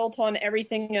 Everything is built on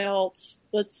everything else.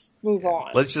 Let's move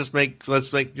on. Let's just make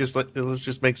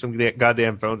some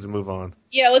goddamn phones and move on.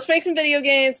 Yeah, let's make some video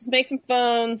games. Let's make some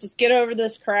phones. Let's get over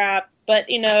this crap. But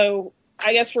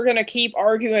I guess we're going to keep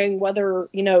arguing whether,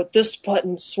 this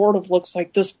button sort of looks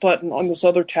like this button on this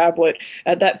other tablet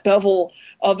at that bevel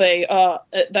of that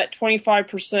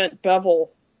 25%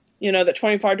 bevel, that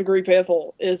 25-degree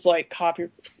bevel is like copy.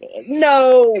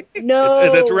 No.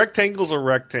 That rectangle's a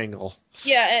rectangle.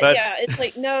 Yeah, it's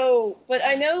like, no. But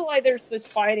I know why there's this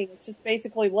fighting. It's just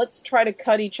basically, let's try to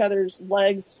cut each other's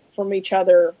legs from each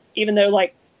other, even though,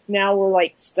 like, now we're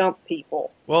like stump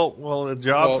people. Well,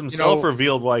 Jobs himself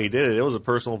revealed why he did it. It was a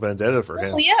personal vendetta for him.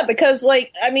 Well, yeah, because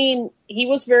he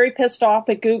was very pissed off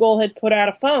that Google had put out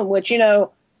a phone, which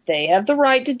they have the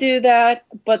right to do that.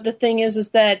 But the thing is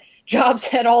that Jobs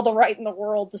had all the right in the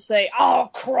world to say, "I'll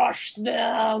crush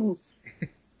them."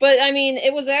 But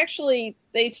it was actually,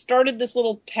 they started this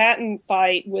little patent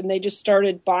fight when they just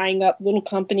started buying up little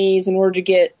companies in order to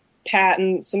get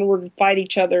patents in order to fight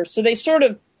each other. So they sort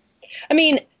of,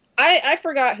 I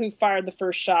forgot who fired the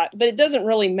first shot, but it doesn't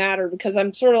really matter because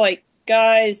I'm sort of like,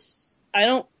 guys, I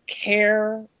don't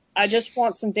care. I just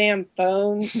want some damn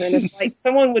phones. And if like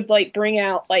someone would like bring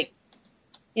out like,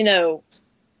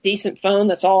 decent phone,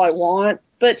 that's all I want.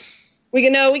 But we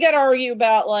got to argue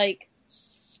about like,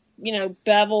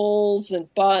 bevels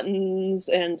and buttons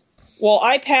and, well,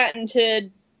 I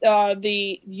patented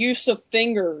the use of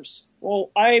fingers.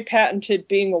 Well, I patented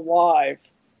being alive.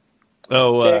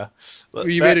 Oh,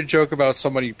 you made a joke about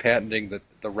somebody patenting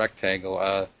the rectangle.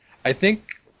 I think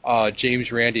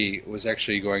James Randi was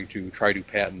actually going to try to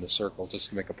patent the circle just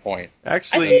to make a point. I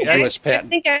think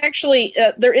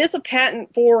there is a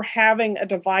patent for having a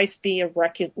device be a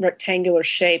rectangular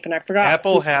shape, and I forgot.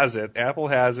 Apple has it.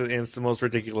 And it's the most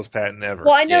ridiculous patent ever.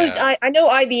 Well, I know. Yeah. I know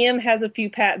IBM has a few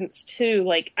patents too.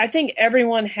 Like, I think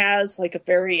everyone has like a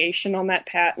variation on that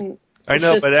patent. I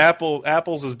know, but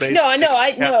Apple's is basically. No, I know.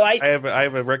 I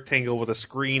have a rectangle with a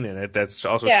screen in it that's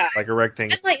also like a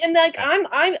rectangle.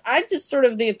 I'm just sort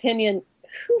of the opinion.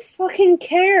 Who fucking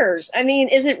cares?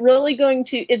 Is it really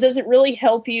does it really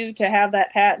help you to have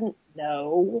that patent?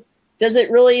 No. Does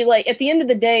it really, at the end of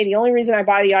the day, the only reason I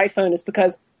buy the iPhone is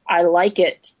because I like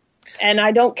it. And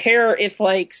I don't care if,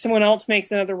 someone else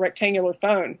makes another rectangular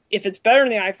phone. If it's better than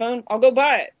the iPhone, I'll go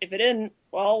buy it. If it isn't,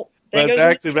 well... But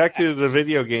back to the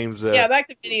video games. Back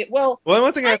to video. Well,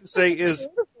 one thing I have to say is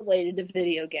sort of related to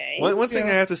video games. One thing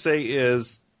I have to say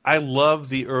is I love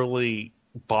the early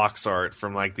box art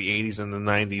from like the 80s and the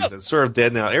 90s. It's sort of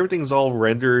dead now. Everything's all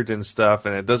rendered and stuff,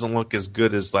 and it doesn't look as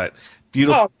good as that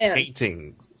beautiful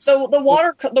painting. So the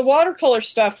watercolor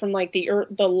stuff from like the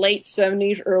late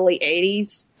 70s, early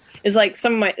 80s is like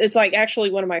it's like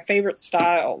actually one of my favorite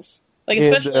styles. Like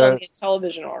especially on the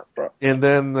television art. And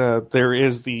then there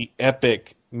is the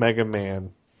epic Mega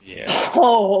Man. Yeah.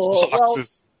 Oh, box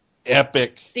is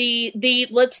epic. The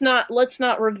let's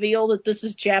not reveal that this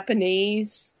is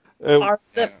Japanese art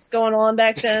that's going on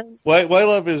back then. What I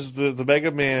love is the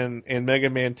Mega Man and Mega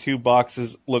Man 2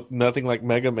 boxes look nothing like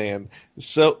Mega Man.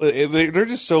 So they're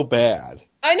just so bad.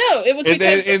 I know it was.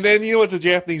 And then you know what the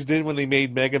Japanese did when they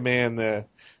made Mega Man?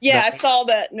 I saw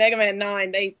that Mega Man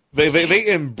 9.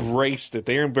 They embraced it.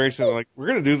 They embraced it. Like, we're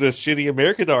gonna do this shitty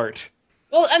American art.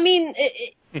 Well, I mean,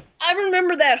 I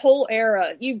remember that whole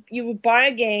era. You would buy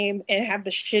a game and have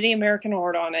the shitty American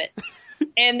art on it,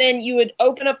 and then you would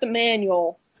open up the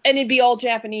manual and it'd be all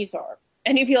Japanese art,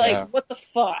 and you'd be like, "What the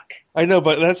fuck?" I know,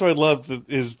 but that's what I love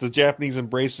is the Japanese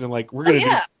embracing. Like, we're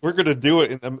gonna do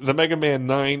it. And the Mega Man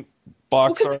 9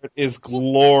 box art is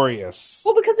glorious.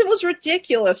 Well, because it was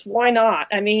ridiculous. Why not?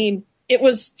 I mean, it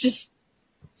was just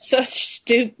such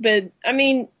stupid. I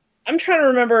mean, I'm trying to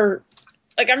remember.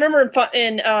 Like, I remember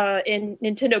in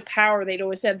Nintendo Power, they'd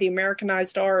always have the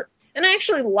Americanized art, and I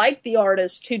actually liked the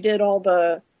artist who did all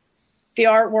the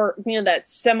artwork. You know, that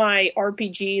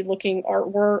semi-RPG looking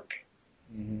artwork.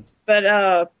 Mm-hmm.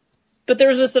 But there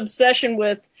was this obsession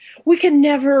with, we can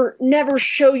never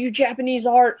show you Japanese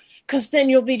art because then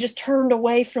you'll be just turned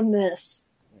away from this.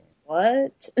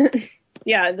 What?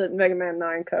 Yeah, the Mega Man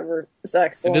 9 cover is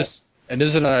excellent. And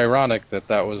isn't it ironic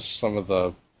that was some of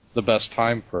the best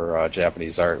time for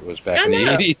Japanese art was back in the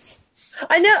 80s?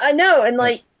 I know, and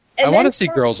like... I want to see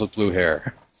girls with blue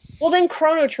hair. Well, then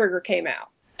Chrono Trigger came out,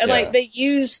 and like they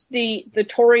used the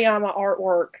Toriyama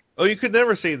artwork. Oh, you could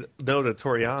never say no to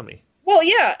Toriyama. Well,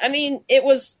 yeah, I mean,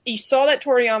 you saw that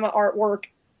Toriyama artwork,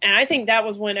 and I think that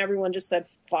was when everyone just said,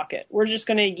 fuck it. We're just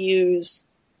going to use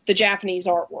the Japanese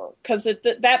artwork. Because at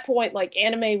that point, like,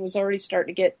 anime was already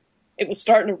starting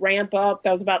to ramp up.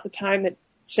 That was about the time that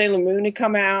Sailor Moon had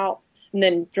come out, and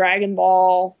then Dragon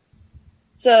Ball.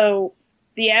 So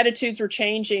the attitudes were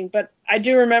changing, but I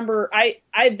do remember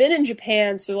I'd been in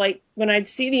Japan, so like when I'd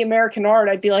see the American art,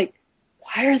 I'd be like,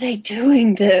 why are they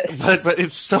doing this? But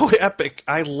it's so epic.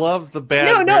 I love the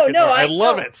bad. No, I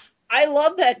love it. I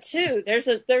love that too. There's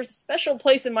a special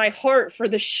place in my heart for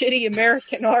the shitty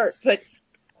American art, but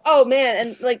oh man,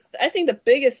 and like I think the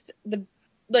biggest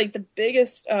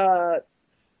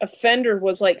offender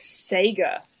was like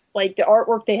Sega. Like the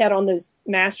artwork they had on those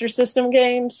Master System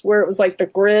games where it was like the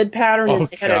grid pattern and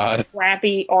they had a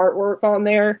crappy artwork on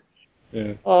there.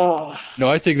 Yeah. Oh. No,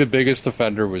 I think the biggest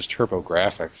offender was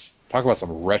TurboGrafx. Talk about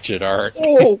some wretched art.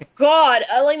 Oh God.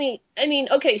 I mean,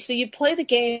 okay, so you play the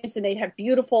games and they'd have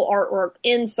beautiful artwork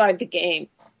inside the game.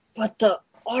 But the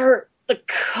art, the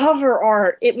cover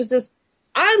art, it was just,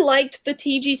 I liked the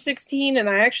TG-16 and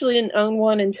I actually didn't own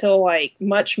one until like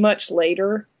much, much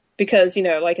later. Because, you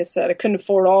know, like I said, I couldn't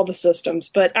afford all the systems.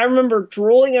 But I remember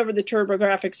drooling over the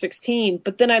TurboGrafx 16,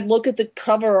 but then I'd look at the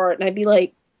cover art and I'd be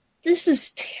like, this is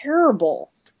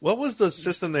terrible. What was the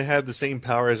system that had the same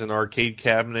power as an arcade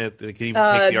cabinet? That could even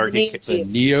take the arcade the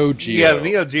Neo Geo. Yeah, the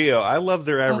Neo Geo. I love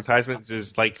their advertisement.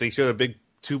 Just like they showed a big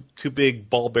two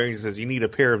big ball bearings that says you need a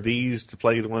pair of these to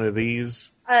play one of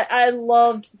these. I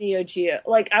loved Neo Geo.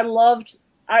 Like I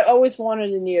always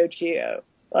wanted a Neo Geo.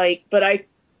 Like, but I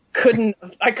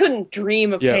couldn't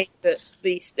dream of paying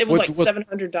these. It was like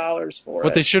 $700 for it.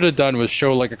 What they should have done was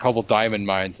show like a couple diamond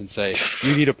mines and say,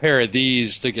 "You need a pair of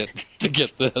these to get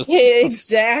this." Yeah,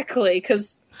 exactly.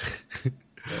 Because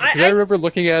I remember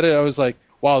looking at it, I was like,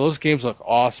 "Wow, those games look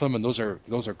awesome, and those are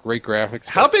great graphics."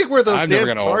 How big were those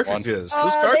damn cartridges?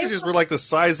 Those cartridges were like the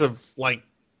size of like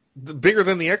bigger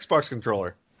than the Xbox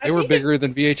controller. They were bigger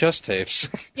than VHS tapes.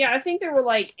 Yeah, I think they were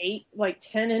like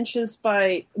 10 inches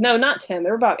by... No, not 10. They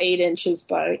were about 8 inches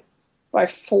by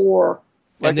 4.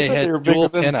 And they had dual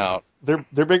pin out. They're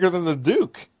bigger than the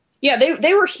Duke. Yeah,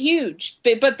 they were huge.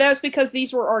 But that's because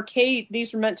these were arcade...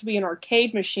 These were meant to be in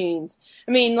arcade machines.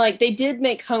 I mean, like, they did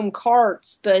make home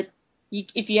carts, but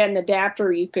if you had an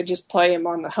adapter, you could just play them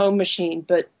on the home machine.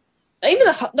 But even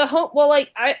the home... Well, like,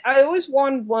 I always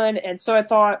wanted one, and so I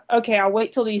thought, okay, I'll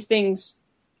wait till these things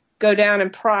go down in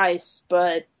price,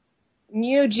 but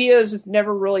Neo Geos have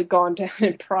never really gone down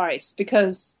in price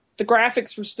because the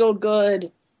graphics were still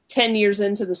good 10 years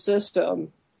into the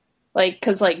system. Like,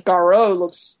 cause like Garo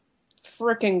looks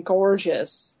freaking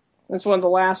gorgeous. That's one of the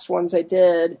last ones I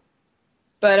did.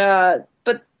 But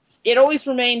it always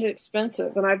remained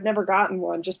expensive, and I've never gotten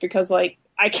one just because like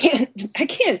I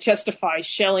can't justify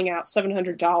shelling out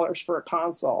 $700 for a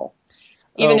console,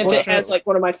 even if it has like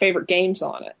one of my favorite games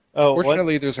on it.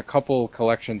 Fortunately, there's a couple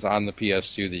collections on the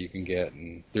PS2 that you can get,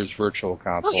 and there's virtual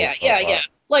consoles. Oh yeah.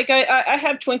 Like I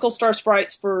have Twinkle Star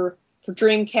Sprites for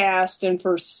Dreamcast and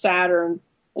for Saturn,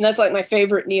 and that's like my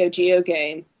favorite Neo Geo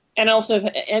game. And I also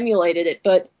emulated it,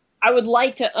 but I would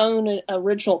like to own an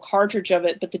original cartridge of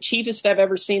it. But the cheapest I've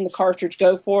ever seen the cartridge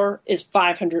go for is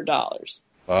 $500.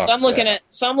 So I'm looking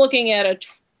at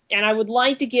and I would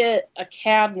like to get a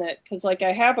cabinet because like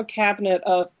I have a cabinet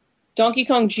of Donkey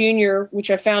Kong Jr., which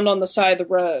I found on the side of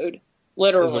the road,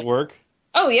 literally. Does it work?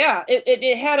 Oh yeah,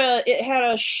 it had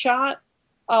a shot.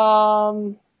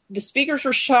 The speakers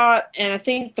were shot, and I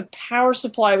think the power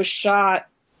supply was shot.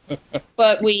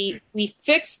 But we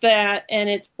fixed that, and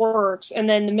it works. And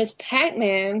then the Miss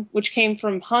Pac-Man, which came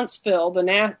from Huntsville, from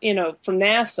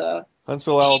NASA.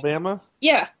 Huntsville, Alabama.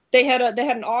 Yeah, they had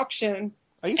an auction.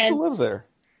 I used to live there.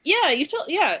 Yeah,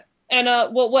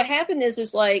 And what happened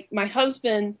is like my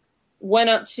husband went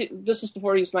up to. This was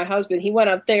before he was my husband. He went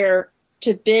up there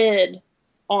to bid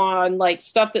on like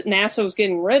stuff that NASA was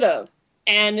getting rid of,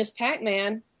 and Miss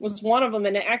Pac-Man was one of them.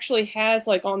 And it actually has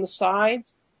like on the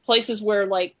sides places where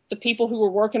like the people who were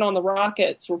working on the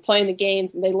rockets were playing the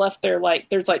games, and they left their like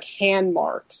there's like hand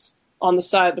marks on the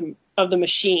side of the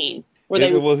machine where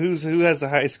who has the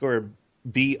high score?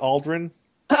 B. Aldrin.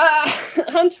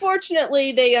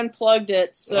 Unfortunately, they unplugged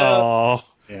it. So. Oh.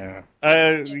 Yeah.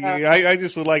 I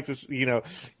just would like to,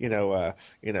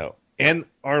 N.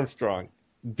 Armstrong,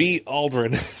 B.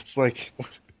 Aldrin. It's like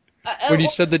when you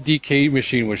said the DK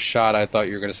machine was shot, I thought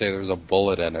you were going to say there was a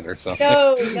bullet in it or something.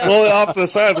 No. Well, off the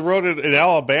side of the road in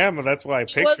Alabama, that's why I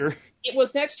picture. It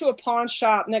was next to a pawn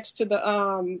shop, next to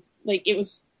the it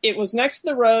was next to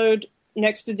the road,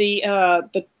 next to the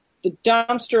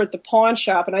dumpster at the pawn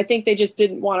shop, and I think they just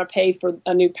didn't want to pay for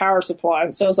a new power supply.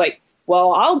 So I was like,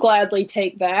 well, I'll gladly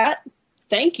take that.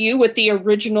 Thank you, with the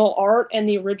original art and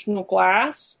the original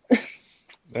glass.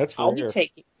 That's I'll be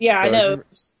taking. Yeah, I know.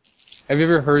 Have you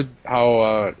ever heard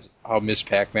how Miss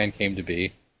Pac-Man came to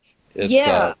be?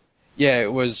 Yeah.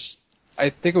 It was. I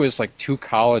think it was like two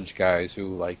college guys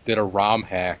who like did a ROM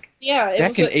hack. Yeah,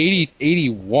 back in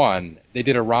 81, they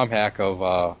did a ROM hack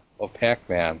of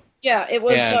Pac-Man. Yeah, it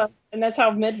was, and that's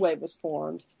how Midway was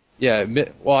formed. Yeah,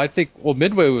 I think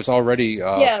Midway was already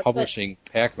publishing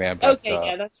Pac-Man. But,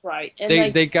 okay, that's right.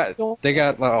 And they got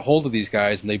a hold of these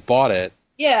guys and they bought it.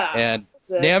 Yeah, and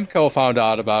Namco found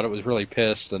out about it, was really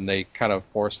pissed, and they kind of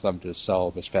forced them to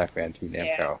sell Miss Pac-Man to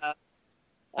Namco.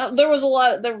 Yeah. There was a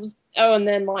lot. And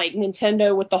then like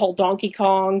Nintendo with the whole Donkey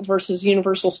Kong versus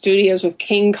Universal Studios with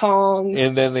King Kong.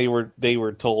 And then they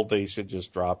were told they should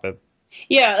just drop it.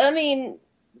 Yeah, I mean.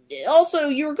 Also,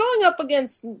 you were going up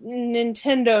against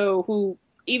Nintendo, who,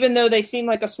 even though they seem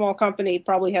like a small company,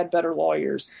 probably had better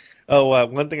lawyers.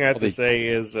 One thing I have to say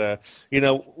is, we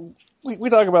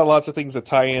talk about lots of things that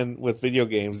tie in with video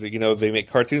games. They make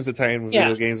cartoons that tie in with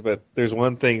video games, but there's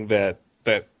one thing that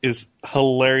is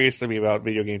hilarious to me about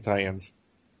video game tie-ins.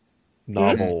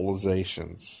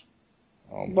 Novelizations.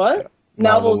 What?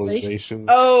 Novelizations.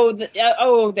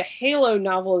 The Halo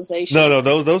novelization. No,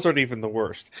 those aren't even the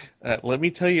worst. Let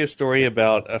me tell you a story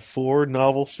about a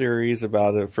 4-novel series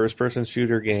about a first-person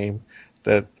shooter game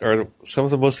that are some of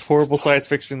the most horrible science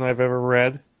fiction I've ever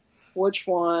read. Which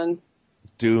one?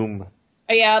 Doom.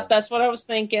 Yeah, that's what I was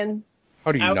thinking.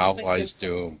 How do you novelize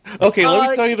Doom? Okay,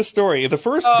 let me tell you the story. The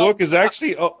first book is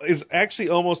actually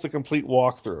almost a complete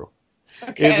walkthrough.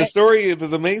 Okay. In the story,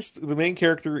 the main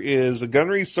character is a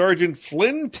gunnery sergeant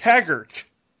Flynn Taggart,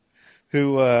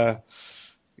 who, with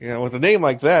a name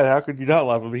like that, how could you not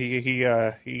love him?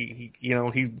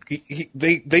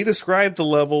 They describe the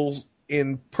levels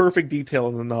in perfect detail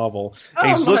in the novel.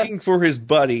 He's looking for his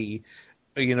buddy,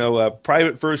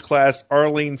 Private First Class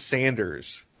Arlene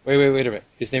Sanders. Wait a minute.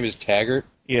 His name is Taggart?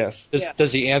 Yes.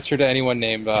 Does he answer to anyone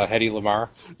named Hedy Lamarr?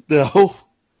 No.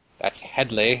 That's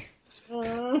Headley.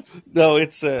 No,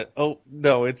 it's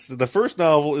the first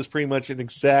novel is pretty much an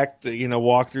exact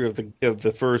walkthrough of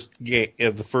the first game,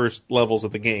 of the first levels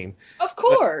of the game. Of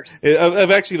course. Of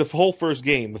actually the whole first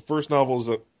game. The first novel is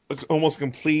almost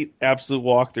complete absolute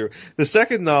walkthrough. The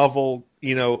second novel,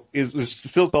 is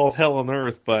still called Hell on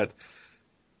Earth, but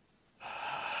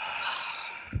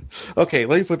okay,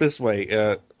 let me put it this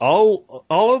way: all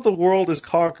of the world is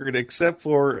conquered except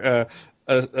for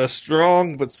a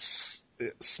strong but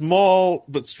small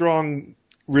but strong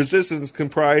resistance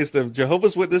comprised of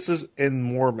Jehovah's Witnesses and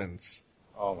Mormons.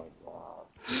 Oh my god!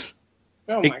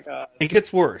 Oh my god! It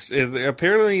gets worse.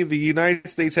 Apparently, the United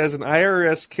States has an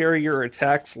IRS carrier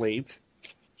attack fleet.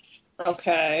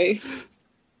 Okay.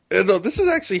 No, this is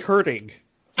actually hurting.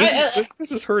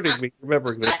 This is hurting me.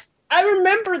 Remembering this. I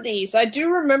remember these. I do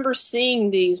remember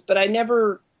seeing these, but I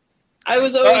never. I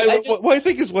was always. What I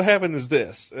think is what happened is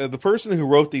this: the person who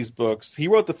wrote these books, he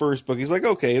wrote the first book. He's like,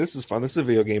 okay, this is fun. This is a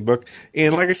video game book,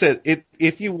 and like I said,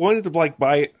 if you wanted to like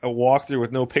buy a walkthrough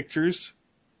with no pictures,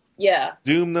 yeah,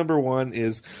 Doom #1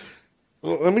 is.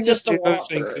 Well, let me just say another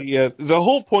thing. The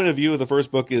whole point of view of the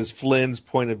first book is Flynn's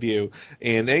point of view,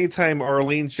 and anytime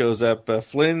Arlene shows up,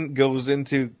 Flynn goes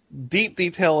into deep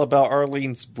detail about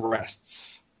Arlene's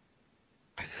breasts.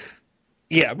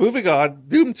 Yeah, moving on.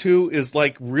 Doom 2 is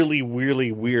like really,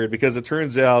 really weird because it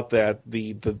turns out that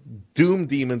the Doom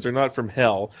demons are not from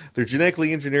hell. They're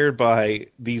genetically engineered by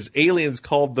these aliens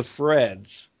called the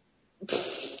Freds.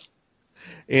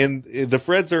 And the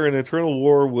Freds are in eternal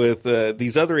war with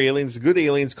these other aliens, good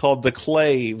aliens called the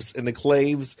Claves. And the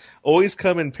Claves always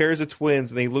come in pairs of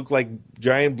twins, and they look like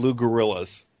giant blue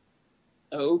gorillas.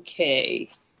 Okay.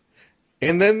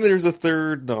 And then there's a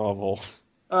third novel.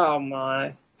 Oh,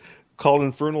 my. Called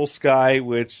Infernal Sky,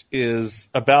 which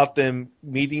is about them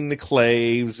meeting the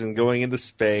Claves and going into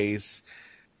space.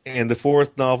 And the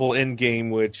fourth novel,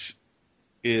 Endgame, which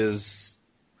is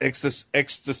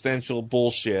existential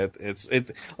bullshit. It's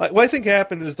like, what I think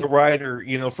happened is the writer,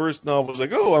 first novel was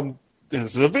like,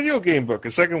 this is a video game book.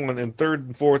 The second one and third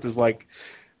and fourth is like,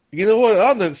 you know what?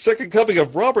 I'm the second coming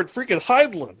of Robert freaking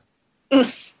Heinlein.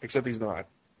 Except he's not.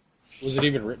 Was it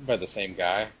even written by the same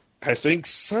guy? I think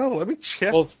so. Let me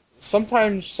check. Well,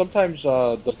 sometimes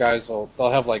those guys they'll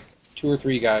have like 2 or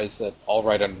 3 guys that all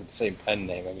write under the same pen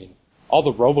name. I mean, all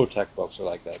the Robotech books are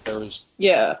like that. There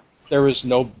was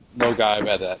no guy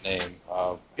by that name.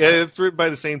 Yeah, it's written by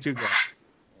the same 2 guys.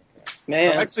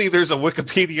 Man, actually, there's a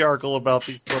Wikipedia article about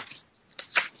these books.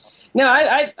 No,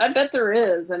 I bet there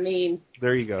is. I mean,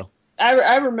 there you go.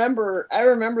 I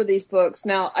remember these books.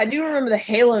 Now, I do remember the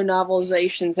Halo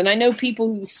novelizations, and I know people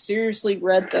who seriously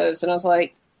read those, and I was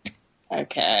like,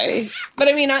 okay. But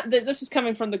I mean, this is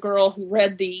coming from the girl who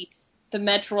read the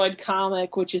Metroid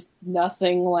comic, which is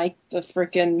nothing like the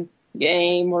frickin'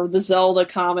 game, or the Zelda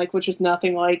comic, which is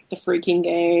nothing like the freaking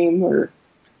game, or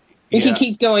we can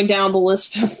keep going down the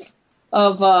list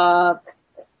of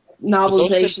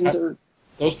novelizations.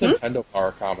 Those Nintendo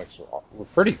Power comics were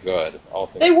pretty good.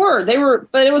 They were,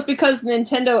 but it was because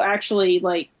Nintendo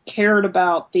actually cared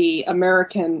about the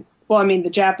the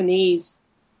Japanese,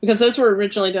 because those were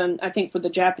originally done, I think, for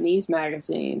the Japanese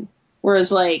magazine.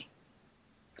 Whereas I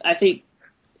think,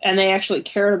 and they actually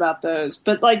cared about those.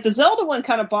 But the Zelda one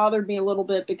kind of bothered me a little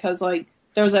bit because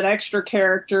there was that extra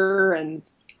character, and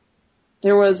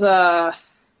there was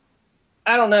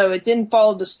I don't know, it didn't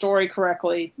follow the story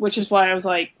correctly, which is why I was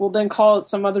like, well, then call it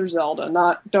some other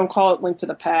Zelda, don't call it Link to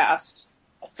the Past.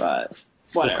 But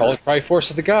whatever. We'll call it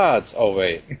Triforce of the Gods. Oh,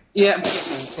 wait. Yeah.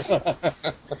 The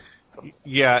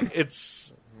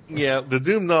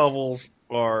Doom novels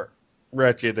are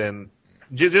wretched, and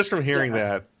just from hearing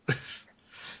that,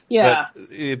 yeah,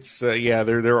 it's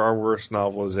there are worse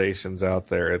novelizations out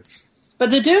there. But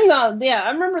the Doom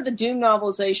I remember the Doom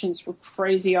novelizations were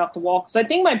crazy off the wall, because I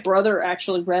think my brother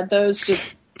actually read those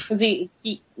just because he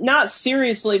not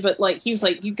seriously, but he was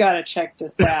like, you gotta check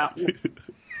this out.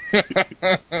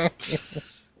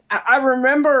 I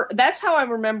remember, that's how I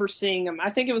remember seeing them. I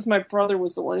think it was my brother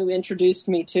was the one who introduced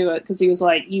me to it, because he was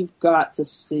like, you've got to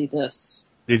see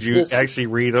this. Did you actually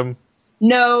read them?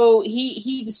 No,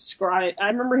 he described, I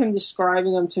remember him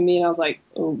describing them to me, and I was like,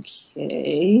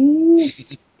 okay.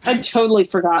 I'd totally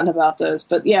forgotten about those,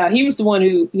 but yeah, he was the one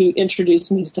who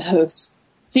introduced me to those.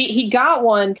 See, he got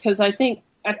one because I think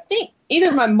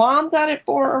either my mom got it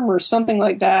for him or something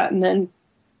like that, and then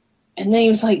he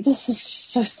was like, "This is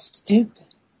so stupid,"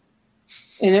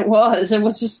 and it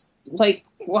was just like,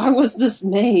 why was this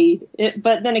made?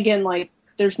 But then again,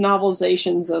 there's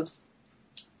novelizations of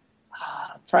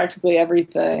practically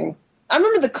everything. I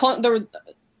remember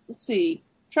let's see.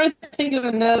 Trying to think of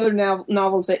another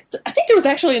novelization. I think there was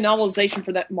actually a novelization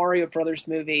for that Mario Brothers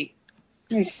movie.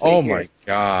 Oh my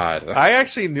god! I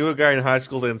actually knew a guy in high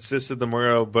school that insisted the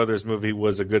Mario Brothers movie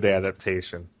was a good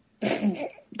adaptation.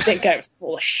 That guy was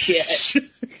full of shit.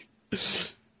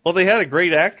 Well, they had a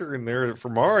great actor in there for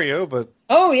Mario, but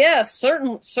oh yes,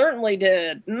 certainly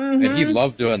did. Mm-hmm. And he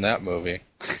loved doing that movie.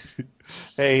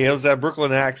 Hey, it was that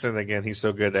Brooklyn accent again. He's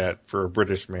so good at for a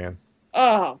British man.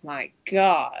 Oh my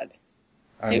god.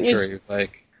 I'm sure he was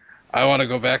like, I want to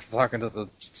go back to talking to the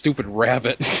stupid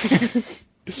rabbit.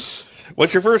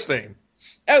 What's your first name?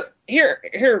 Oh, here,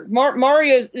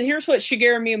 Mario's. Here's what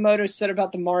Shigeru Miyamoto said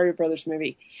about the Mario Brothers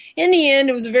movie. In the end,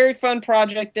 it was a very fun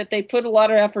project that they put a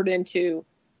lot of effort into.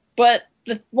 But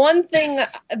the one thing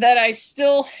that I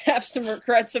still have some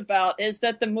regrets about is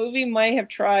that the movie might have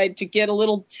tried to get a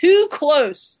little too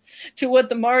close to what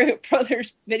the Mario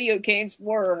Brothers video games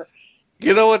were.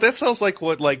 You know what? That sounds like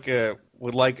what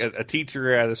a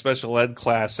teacher at a special ed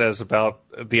class says about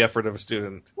the effort of a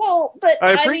student. Well, but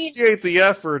I appreciate the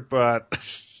effort, but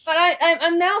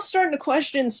I'm now starting to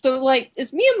question. So, like,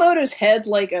 is Miyamoto's head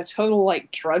like a total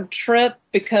like drug trip?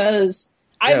 Because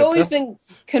I've always been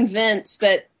convinced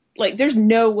that like there's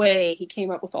no way he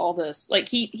came up with all this. Like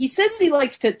he says he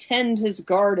likes to tend his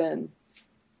garden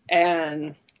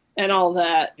and all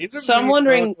that. So I'm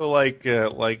wondering, like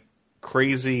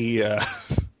crazy.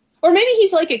 Or maybe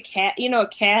he's like a cat. You know,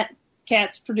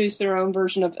 cats produce their own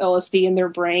version of LSD in their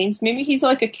brains. Maybe he's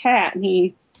like a cat and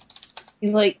he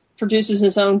like produces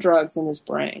his own drugs in his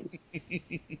brain.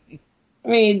 I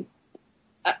mean,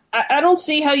 I don't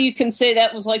see how you can say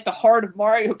that was like the heart of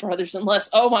Mario Brothers unless,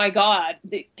 oh my God,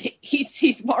 he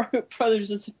sees Mario Brothers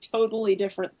as a totally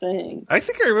different thing. I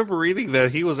think I remember reading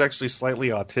that he was actually slightly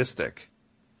autistic.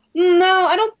 No,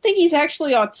 I don't think he's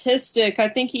actually autistic. I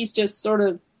think he's just sort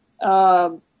of.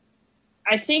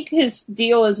 I think his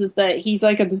deal is that he's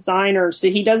like a designer, so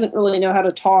he doesn't really know how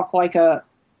to talk like a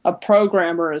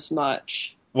programmer as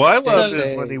much. Well, I loved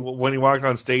this when he walked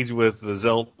on stage with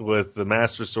the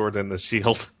Master Sword and the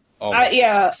shield.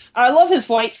 Yeah, I love his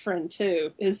white friend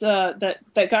too. Is that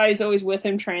guy who's always with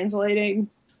him translating?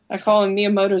 I call him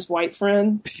Miyamoto's white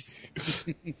friend.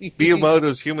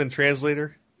 Miyamoto's human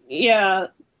translator. Yeah,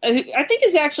 I think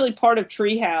he's actually part of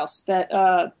Treehouse,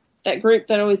 that group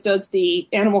that always does the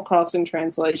Animal Crossing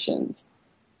translations.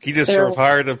 He just sort of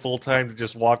hired him full time to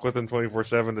just walk with him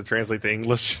 24/7 to translate to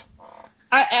English.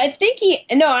 I think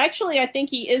I think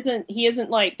he isn't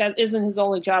like, that isn't his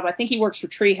only job. I think he works for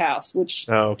Treehouse, which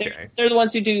they're the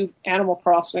ones who do Animal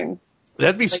Crossing.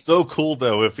 That'd be so cool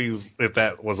though if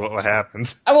that was what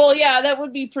happened. Well, yeah, that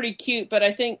would be pretty cute, but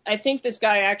I think this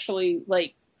guy actually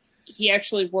he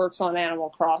actually works on Animal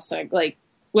Crossing. Like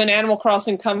when Animal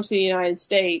Crossing comes to the United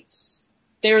States,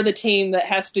 they're the team that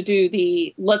has to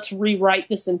do let's rewrite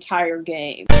this entire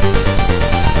game.